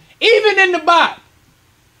house. Even in the Bible,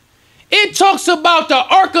 it talks about the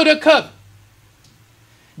Ark of the Covenant.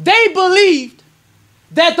 They believed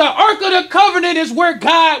that the Ark of the Covenant is where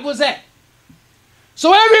God was at.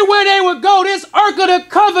 So everywhere they would go, this Ark of the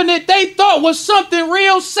Covenant they thought was something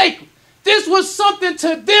real sacred. This was something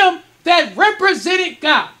to them that represented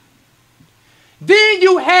God. Then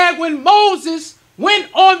you had when Moses went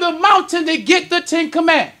on the mountain to get the 10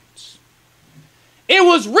 Commandments. It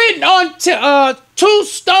was written on 2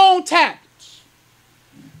 stone tablets.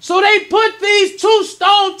 So they put these 2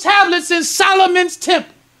 stone tablets in Solomon's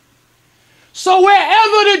temple. So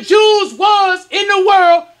wherever the Jews was in the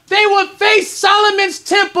world, they would face Solomon's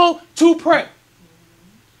temple to pray.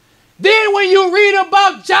 Then when you read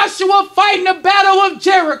about Joshua fighting the battle of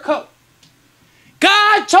Jericho,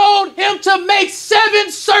 God told him to make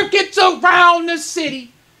 7 circuits around the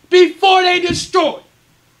city before they destroy it.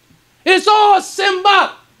 It's all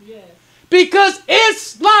symbolic. Yes. Because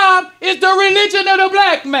Islam is the religion of the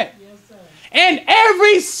black man. Yes, sir. And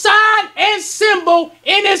every sign and symbol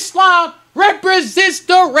in Islam represents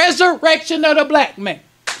the resurrection of the black man.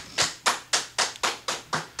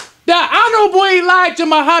 The Honorable Elijah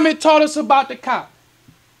Muhammad taught us about the Kaaba.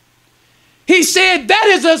 He said that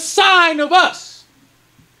is a sign of us.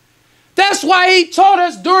 That's why he taught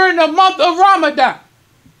us during the month of Ramadan.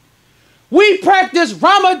 We practice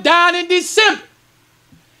Ramadan in December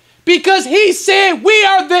because he said we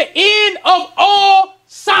are the end of all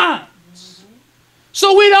signs.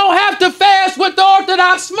 So we don't have to fast with the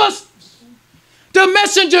Orthodox Muslims. The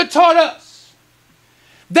messenger taught us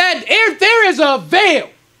that if there is a veil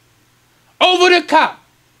over the Kaaba,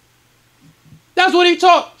 that's what he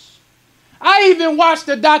taught us. I even watched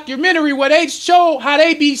a documentary where they showed how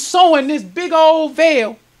they be sewing this big old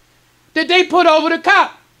veil that they put over the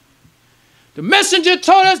Kaaba. The messenger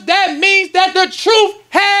told us that means that the truth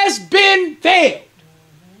has been veiled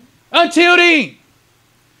until the end.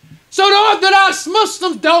 So the Orthodox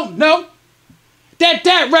Muslims don't know that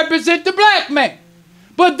that represents the black man.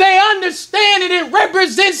 But they understand that it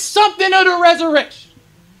represents something of the resurrection.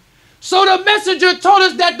 So the messenger told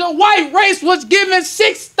us that the white race was given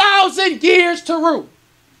 6,000 years to rule.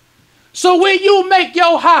 So when you make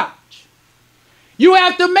your Hajj, you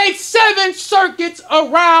have to make 7 circuits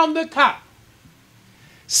around the Kaaba.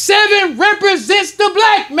 7 represents the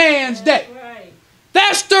black man's day. Right.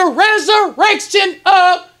 That's the resurrection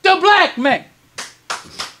of the black man.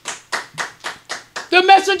 The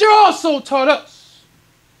messenger also taught us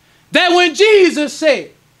that when Jesus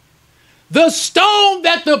said, the stone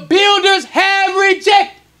that the builders have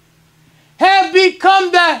rejected have become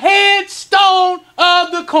the headstone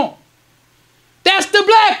of the corner. That's the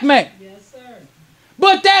black man. Yes, sir.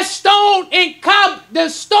 But that stone in Kaaba, the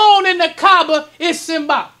stone in the Kaaba is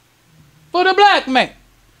symbolic for the black man.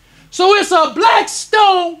 So it's a black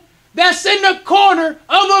stone that's in the corner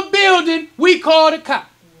of a building we call the Kaaba.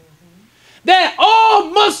 That all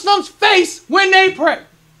Muslims face when they pray.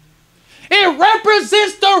 It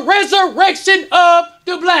represents the resurrection of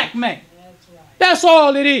the black man. That's right. That's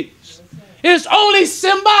all it is. Yes, it's only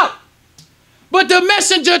symbolic. But the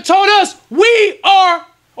messenger told us we are,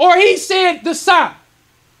 or he said the sign.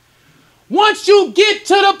 Once you get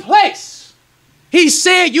to the place, he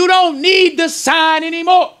said you don't need the sign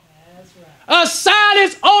anymore. That's right. A sign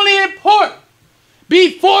is only important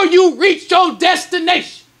before you reach your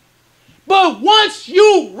destination. But once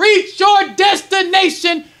you reach your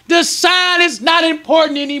destination, the sign is not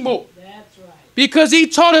important anymore. That's right. Because he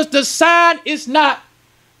taught us the sign is not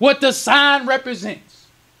what the sign represents.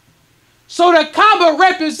 So the Kaaba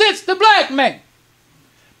represents the black man.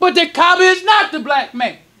 But the Kaaba is not the black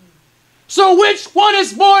man. So which one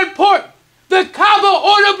is more important? The Kaaba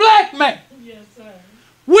or the black man? Yes, sir.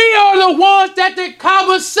 We are the ones that the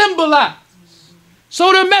Kaaba symbolizes.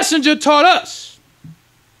 So the messenger taught us.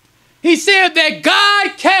 He said that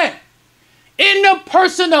God came in the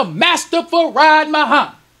person of Master Farad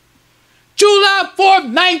Muhammad, July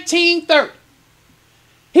 4th, 1930.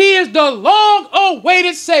 He is the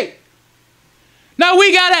long-awaited Savior. Now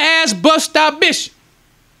we got to ask Buster Bishop.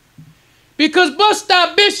 Because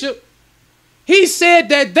Buster Bishop, he said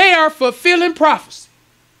that they are fulfilling prophecy.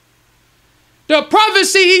 The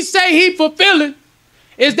prophecy he say he fulfilling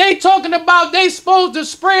is they talking about they supposed to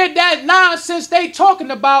spread that nonsense they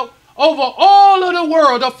talking about over all of the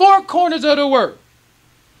world, the 4 corners of the world.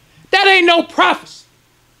 That ain't no prophecy.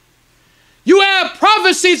 You have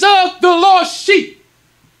prophecies of the lost sheep.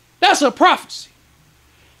 That's a prophecy.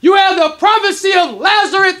 You have the prophecy of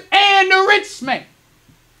Lazarus and the rich man.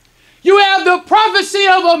 You have the prophecy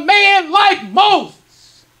of a man like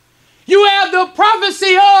Moses. You have the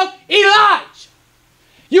prophecy of Elijah.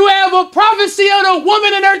 You have a prophecy of the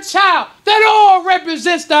woman and her child. That all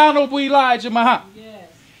represents the Honorable Elijah Muhammad. Yes.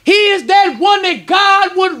 He is that one that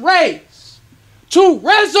God would raise to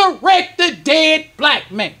resurrect the dead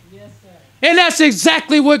black man. Yes, sir. And that's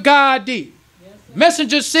exactly what God did. Yes,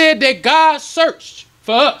 Messenger said that God searched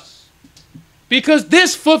for us because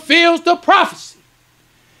this fulfills the prophecy.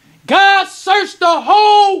 God searched the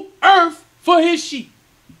whole earth for his sheep.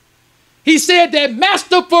 He said that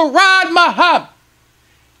Master Farad Muhammad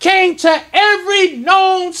came to every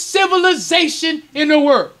known civilization in the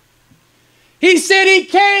world. He said he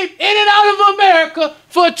came in and out of America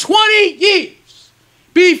for 20 years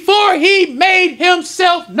before he made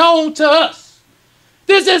himself known to us.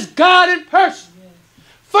 This is God in person.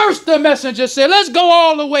 First, the messenger said, let's go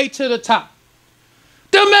all the way to the top.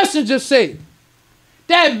 The messenger said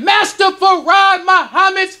that Master Farad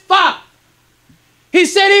Muhammad's father, he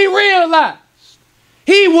said he realized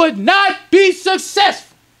he would not be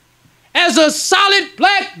successful as a solid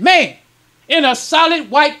black man in a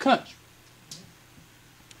solid white country.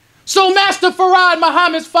 So Master Farad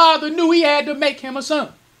Muhammad's father knew he had to make him a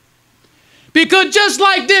son. Because just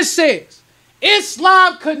like this says,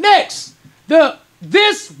 Islam connects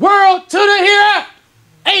this world to the hereafter.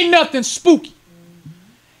 Ain't nothing spooky.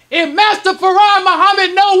 If Master Farad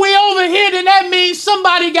Muhammad know we over here, then that means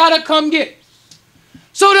somebody got to come get us.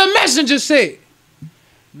 So the messenger said,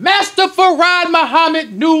 Master Farad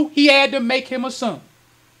Muhammad knew he had to make him a son.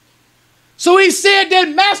 So he said that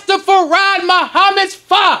Master Farad Muhammad's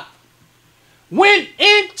father went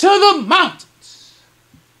into the mountains.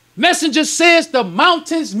 Messenger says the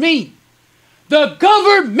mountains mean the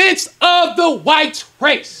governments of the white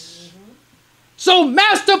race. So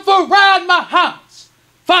Master Farad Muhammad's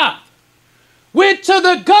father went to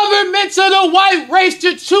the governments of the white race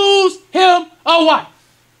to choose him a wife.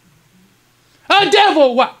 A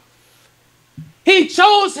devil wife. He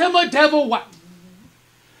chose him a devil wife.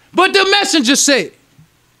 But the messenger said,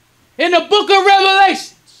 in the book of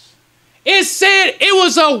Revelations, it said it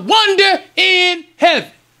was a wonder in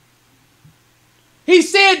heaven. He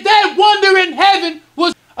said that wonder in heaven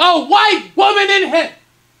was a white woman in heaven.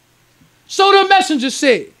 So the messenger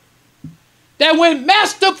said that when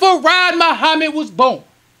Master Farad Muhammad was born,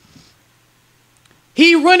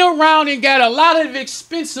 he went around and got a lot of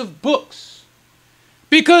expensive books.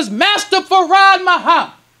 Because Master Farad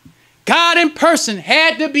Muhammad, God in person,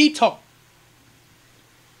 had to be taught.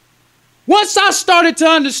 Once I started to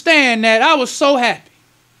understand that, I was so happy.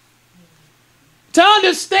 To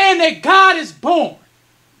understand that God is born.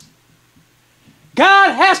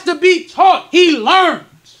 God has to be taught. He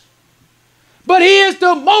learns. But he is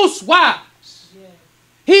the most wise. Yeah.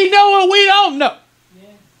 He knows what we don't know. Yeah.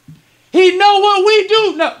 He knows what we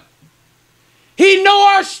do know. He knows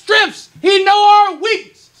our strengths. He knows our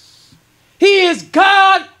weaknesses. He is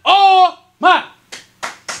God Almighty.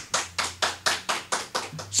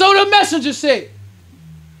 So the messenger said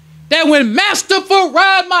that when Master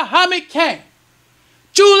Farad Muhammad came,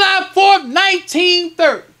 July 4th,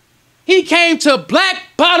 1930, he came to Black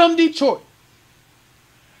Bottom, Detroit.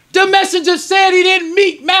 The messenger said he didn't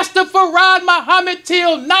meet Master Farad Muhammad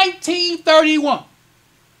till 1931.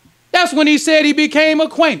 That's when he said he became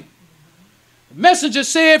acquainted. The messenger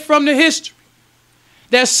said from the history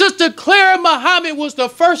that Sister Clara Muhammad was the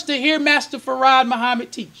first to hear Master Farad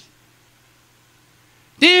Muhammad teach.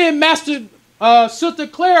 Then Sister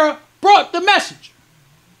Clara brought the messenger.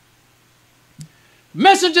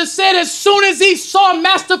 Messenger said as soon as he saw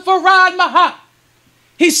Master Farad Muhammad,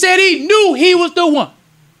 he said he knew he was the one.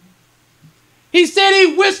 He said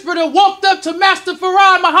he whispered and walked up to Master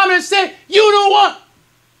Farad Muhammad and said, "You the one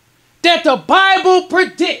that the Bible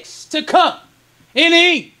predicts to come in the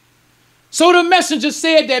end." So the messenger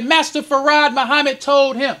said that Master Farad Muhammad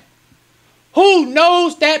told him, "Who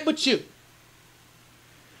knows that but you?"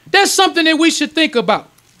 That's something that we should think about.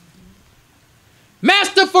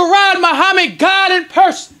 Master Farad Muhammad, God in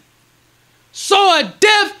person, saw a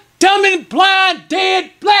deaf, dumb, and blind,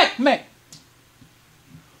 dead black man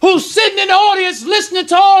who's sitting in the audience listening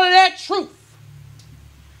to all of that truth.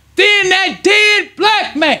 Then that dead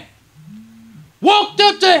black man walked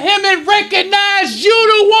up to him and recognized, "You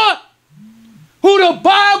the one who the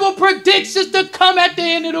Bible predicts is to come at the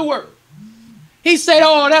end of the world." He said,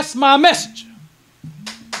 "Oh, that's my messenger."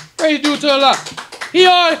 Praise be to Allah.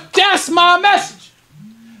 That's my messenger.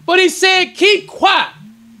 But he said, "Keep quiet."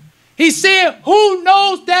 He said, "Who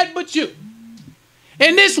knows that but you?"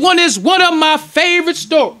 And this one is one of my favorite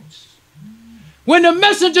stories. When the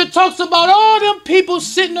messenger talks about all them people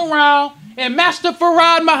sitting around and Master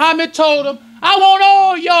Farad Muhammad told them, "I want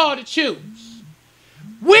all y'all to choose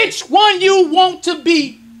which one you want to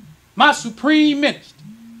be my supreme minister."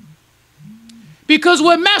 Because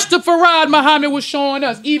what Master Farad Muhammad was showing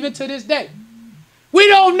us, even to this day, we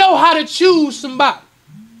don't know how to choose somebody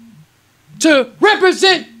to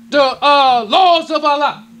represent the laws of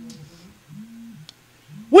Allah.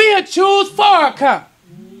 We'll choose Farrakhan.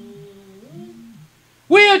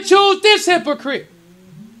 We'll choose this hypocrite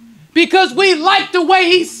because we like the way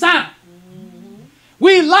he sounds.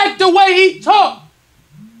 We like the way he talks.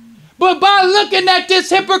 But by looking at this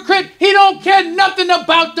hypocrite, he don't care nothing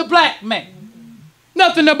about the black man.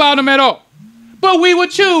 Nothing about him at all. But we would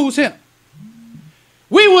choose him.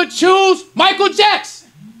 We would choose Michael Jackson.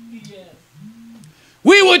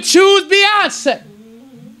 We would choose Beyonce.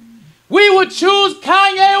 We would choose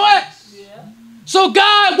Kanye West. So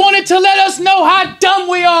God wanted to let us know how dumb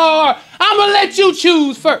we are. I'm going to let you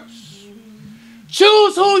choose first.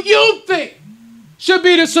 Choose who you think should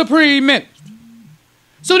be the supreme minister.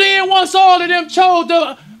 So then once all of them chose,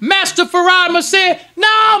 the Master Farad said, "Nah,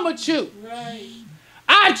 I'm going to choose. Right.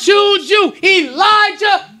 I choose you,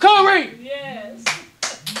 Elijah Kareem." Yes.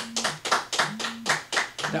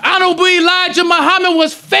 The Honorable Elijah Muhammad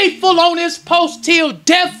was faithful on his post till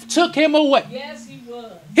death took him away. Yes, he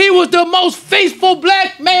was. He was the most faithful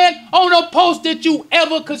black man on a post that you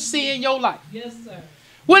ever could see in your life. Yes, sir.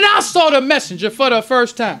 When I saw the messenger for the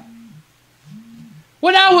first time,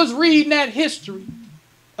 when I was reading that history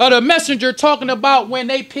of the messenger talking about when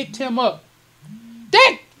they picked him up,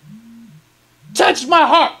 that touched my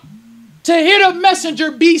heart to hear the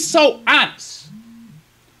messenger be so honest.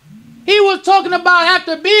 He was talking about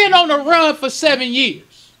after being on the run for 7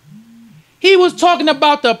 years, he was talking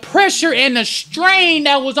about the pressure and the strain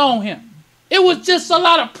that was on him. It was just a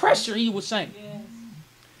lot of pressure, he was saying. Yes.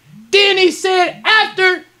 Then he said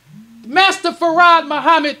after Master Farad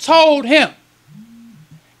Muhammad told him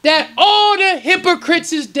that all the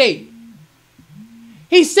hypocrites is dead,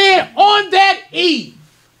 he said on that eve,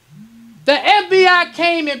 the FBI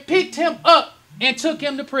came and picked him up and took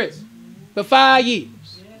him to prison for 5 years.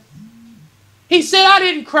 He said, I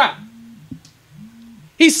didn't cry.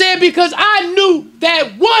 He said, because I knew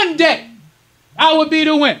that one day I would be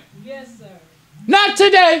the winner. Yes, sir. Not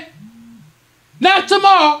today, not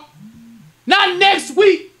tomorrow, not next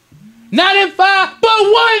week, not in 5,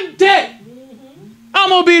 but one day I'm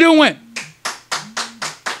going to be the winner.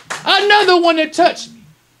 Another one that touched me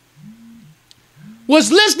was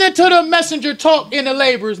listening to the messenger talk in the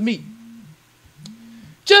laborers' meeting.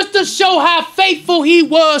 Just to show how faithful he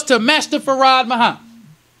was to Master Farad Muhammad.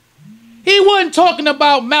 He wasn't talking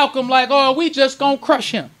about Malcolm like, oh, we just gonna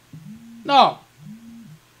crush him. No.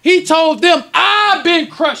 He told them, I've been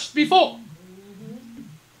crushed before.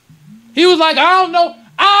 He was like, I don't know,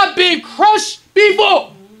 I've been crushed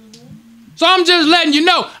before. So I'm just letting you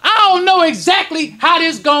know, I don't know exactly how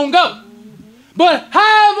this gonna go. But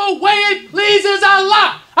however way it pleases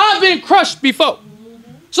Allah, I've been crushed before.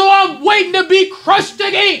 So I'm waiting to be crushed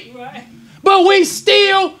again. Right. But we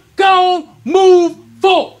still gonna move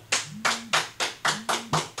forward.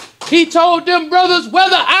 He told them brothers,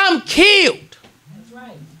 whether I'm killed, that's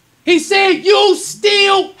right. He said, you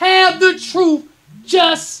still have the truth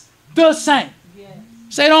just the same. Yes.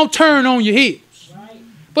 Say, don't turn on your heels. Right.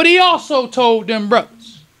 But he also told them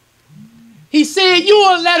brothers, he said, you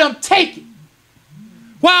will let them take it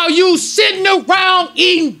while you sitting around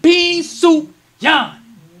eating bean soup yawning.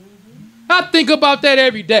 I think about that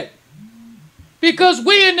every day. Because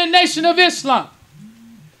we in the Nation of Islam,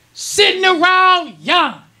 sitting around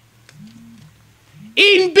yawning,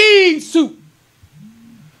 eating bean soup.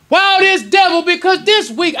 While this devil, because this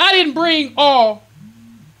week I didn't bring all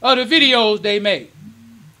of the videos they made.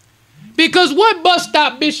 Because what Bus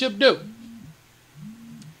Stop Bishop do?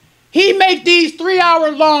 He make these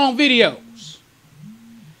 3-hour-long videos.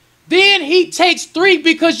 Then he takes 3,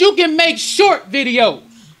 because you can make short videos.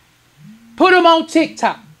 Put them on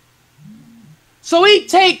TikTok. So he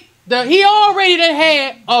already done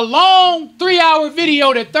had a long 3-hour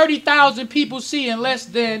video that 30,000 people see in less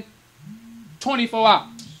than 24 hours.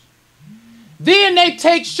 Then they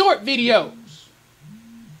take short videos,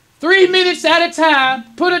 3 minutes at a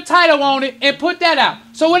time, put a title on it, and put that out.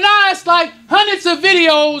 So now it's like hundreds of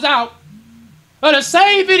videos out of the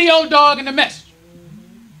same video dog and the message.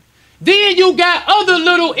 Then you got other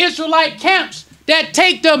little Israelite camps that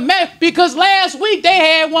take the because last week they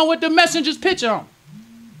had one with the messenger's picture on.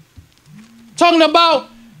 Talking about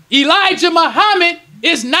Elijah Muhammad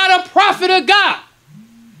is not a prophet of God.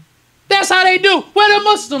 That's how they do. Where the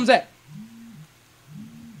Muslims at?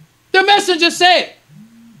 The messenger said,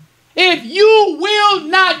 if you will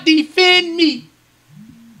not defend me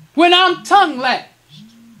when I'm tongue lashed,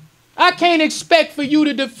 I can't expect for you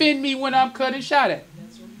to defend me when I'm cut and shot at.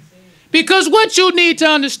 That's what he said. Because what you need to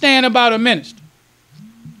understand about a minister,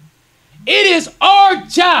 It is our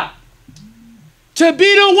job to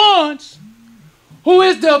be the ones who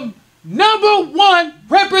is the #1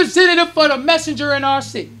 representative for the messenger in our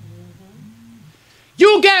city.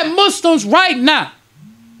 You got Muslims right now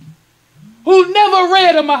who never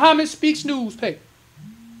read a Muhammad Speaks newspaper.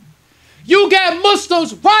 You got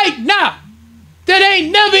Muslims right now that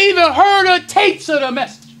ain't never even heard of tapes of the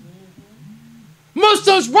message.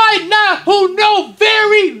 Muslims right now who know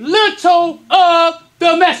very little of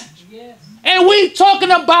the message. Yes. And we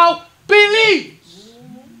talking about believers.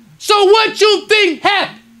 So what you think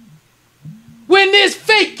happened when this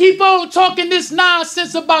fake keep on talking this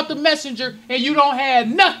nonsense about the messenger and you don't have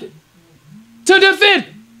nothing to defend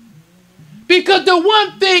it? Because the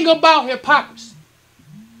one thing about hypocrisy,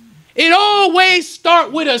 it always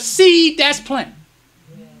starts with a seed that's planted.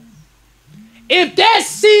 If that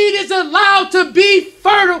seed is allowed to be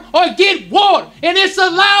fertile or get water and it's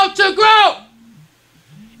allowed to grow,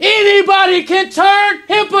 anybody can turn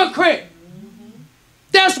hypocrite.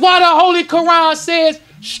 That's why the Holy Quran says,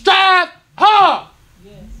 strive hard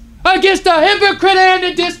against the hypocrite and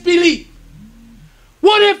the disbelief.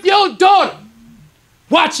 What if your daughter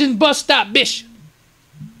watching Bus Stop Bishop?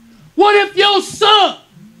 What if your son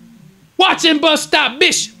watching Bus Stop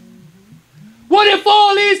Bishop? What if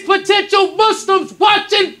all these potential Muslims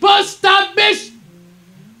watching Bus Stop Bishop?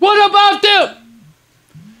 What about them?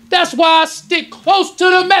 That's why I stick close to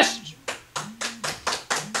the messenger.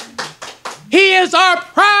 He is our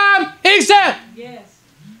prime example. Yes.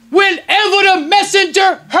 Whenever the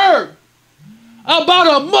messenger heard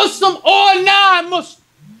about a Muslim or non-Muslim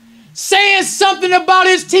saying something about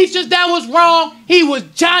his teachers that was wrong, he was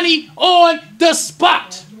Johnny on the spot.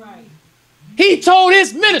 That's right. He told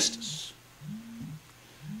his ministers.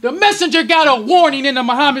 The messenger got a warning in the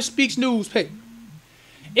Muhammad Speaks newspaper.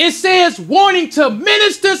 It says, warning to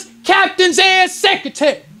ministers, captains, and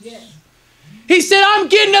secretaries. Yes. He said, I'm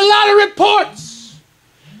getting a lot of reports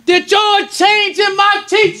that y'all changing my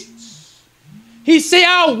teachings. He said,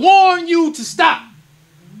 I'll warn you to stop.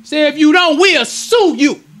 He said, if you don't, we'll sue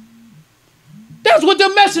you. That's what the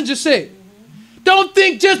messenger said. Don't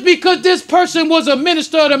think just because this person was a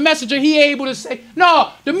minister or the messenger, he able to say.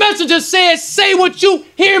 No, the messenger said, say what you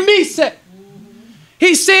hear me say.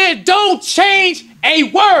 He said, don't change a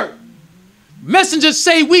word. Messengers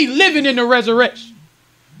say we living in the resurrection.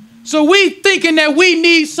 So we thinking that we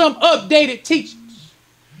need some updated teachings.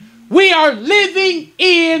 We are living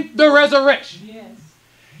in the resurrection. Yes.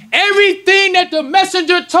 Everything that the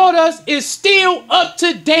messenger taught us is still up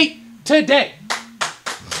to date today.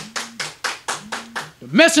 The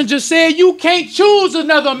messenger said you can't choose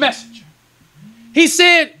another messenger. He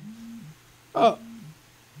said, well,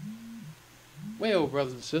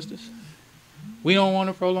 brothers and sisters, we don't want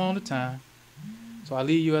to prolong the time. So I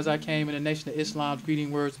leave you as I came in the nation of Islam's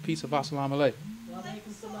greeting words, peace of Assalamu alaikum.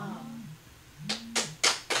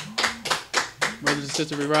 Brothers and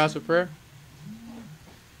sisters, we rise for prayer.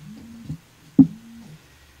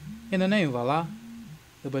 In the name of Allah,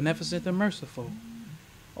 the beneficent and merciful,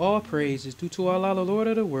 all praise is due to Allah, the Lord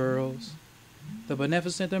of the worlds, the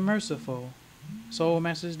beneficent and merciful, soul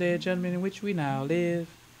masters, dear gentlemen, in which we now live.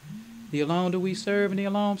 The alone do we serve, and the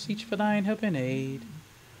alone seek for thine help and aid.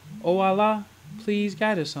 O Allah, please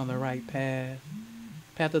guide us on the right path,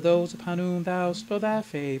 path of those upon whom thou bestow thy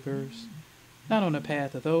favors, not on the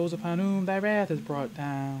path of those upon whom thy wrath is brought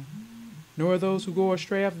down, nor those who go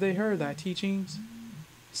astray after they heard thy teachings.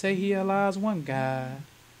 Say he, Allah is one God.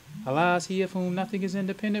 Allah is he of whom nothing is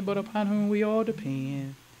independent, but upon whom we all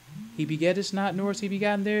depend. He begetteth not, nor is he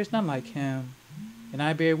begotten, there is none like him. And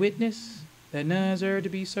I bear witness that none is earth to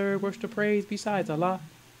be served, worship, to praise besides Allah,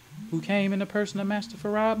 who came in the person of Master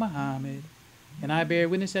Farad Muhammad. And I bear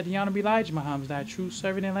witness that the Honorable Elijah Muhammad is thy true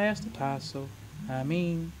servant and last apostle.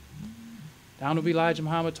 Ameen. The Honorable Elijah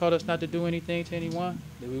Muhammad taught us not to do anything to anyone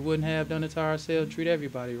that we wouldn't have done it to ourselves, treat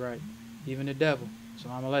everybody right, even the devil.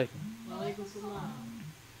 Assalamu alaikum. Wa alaikum salam.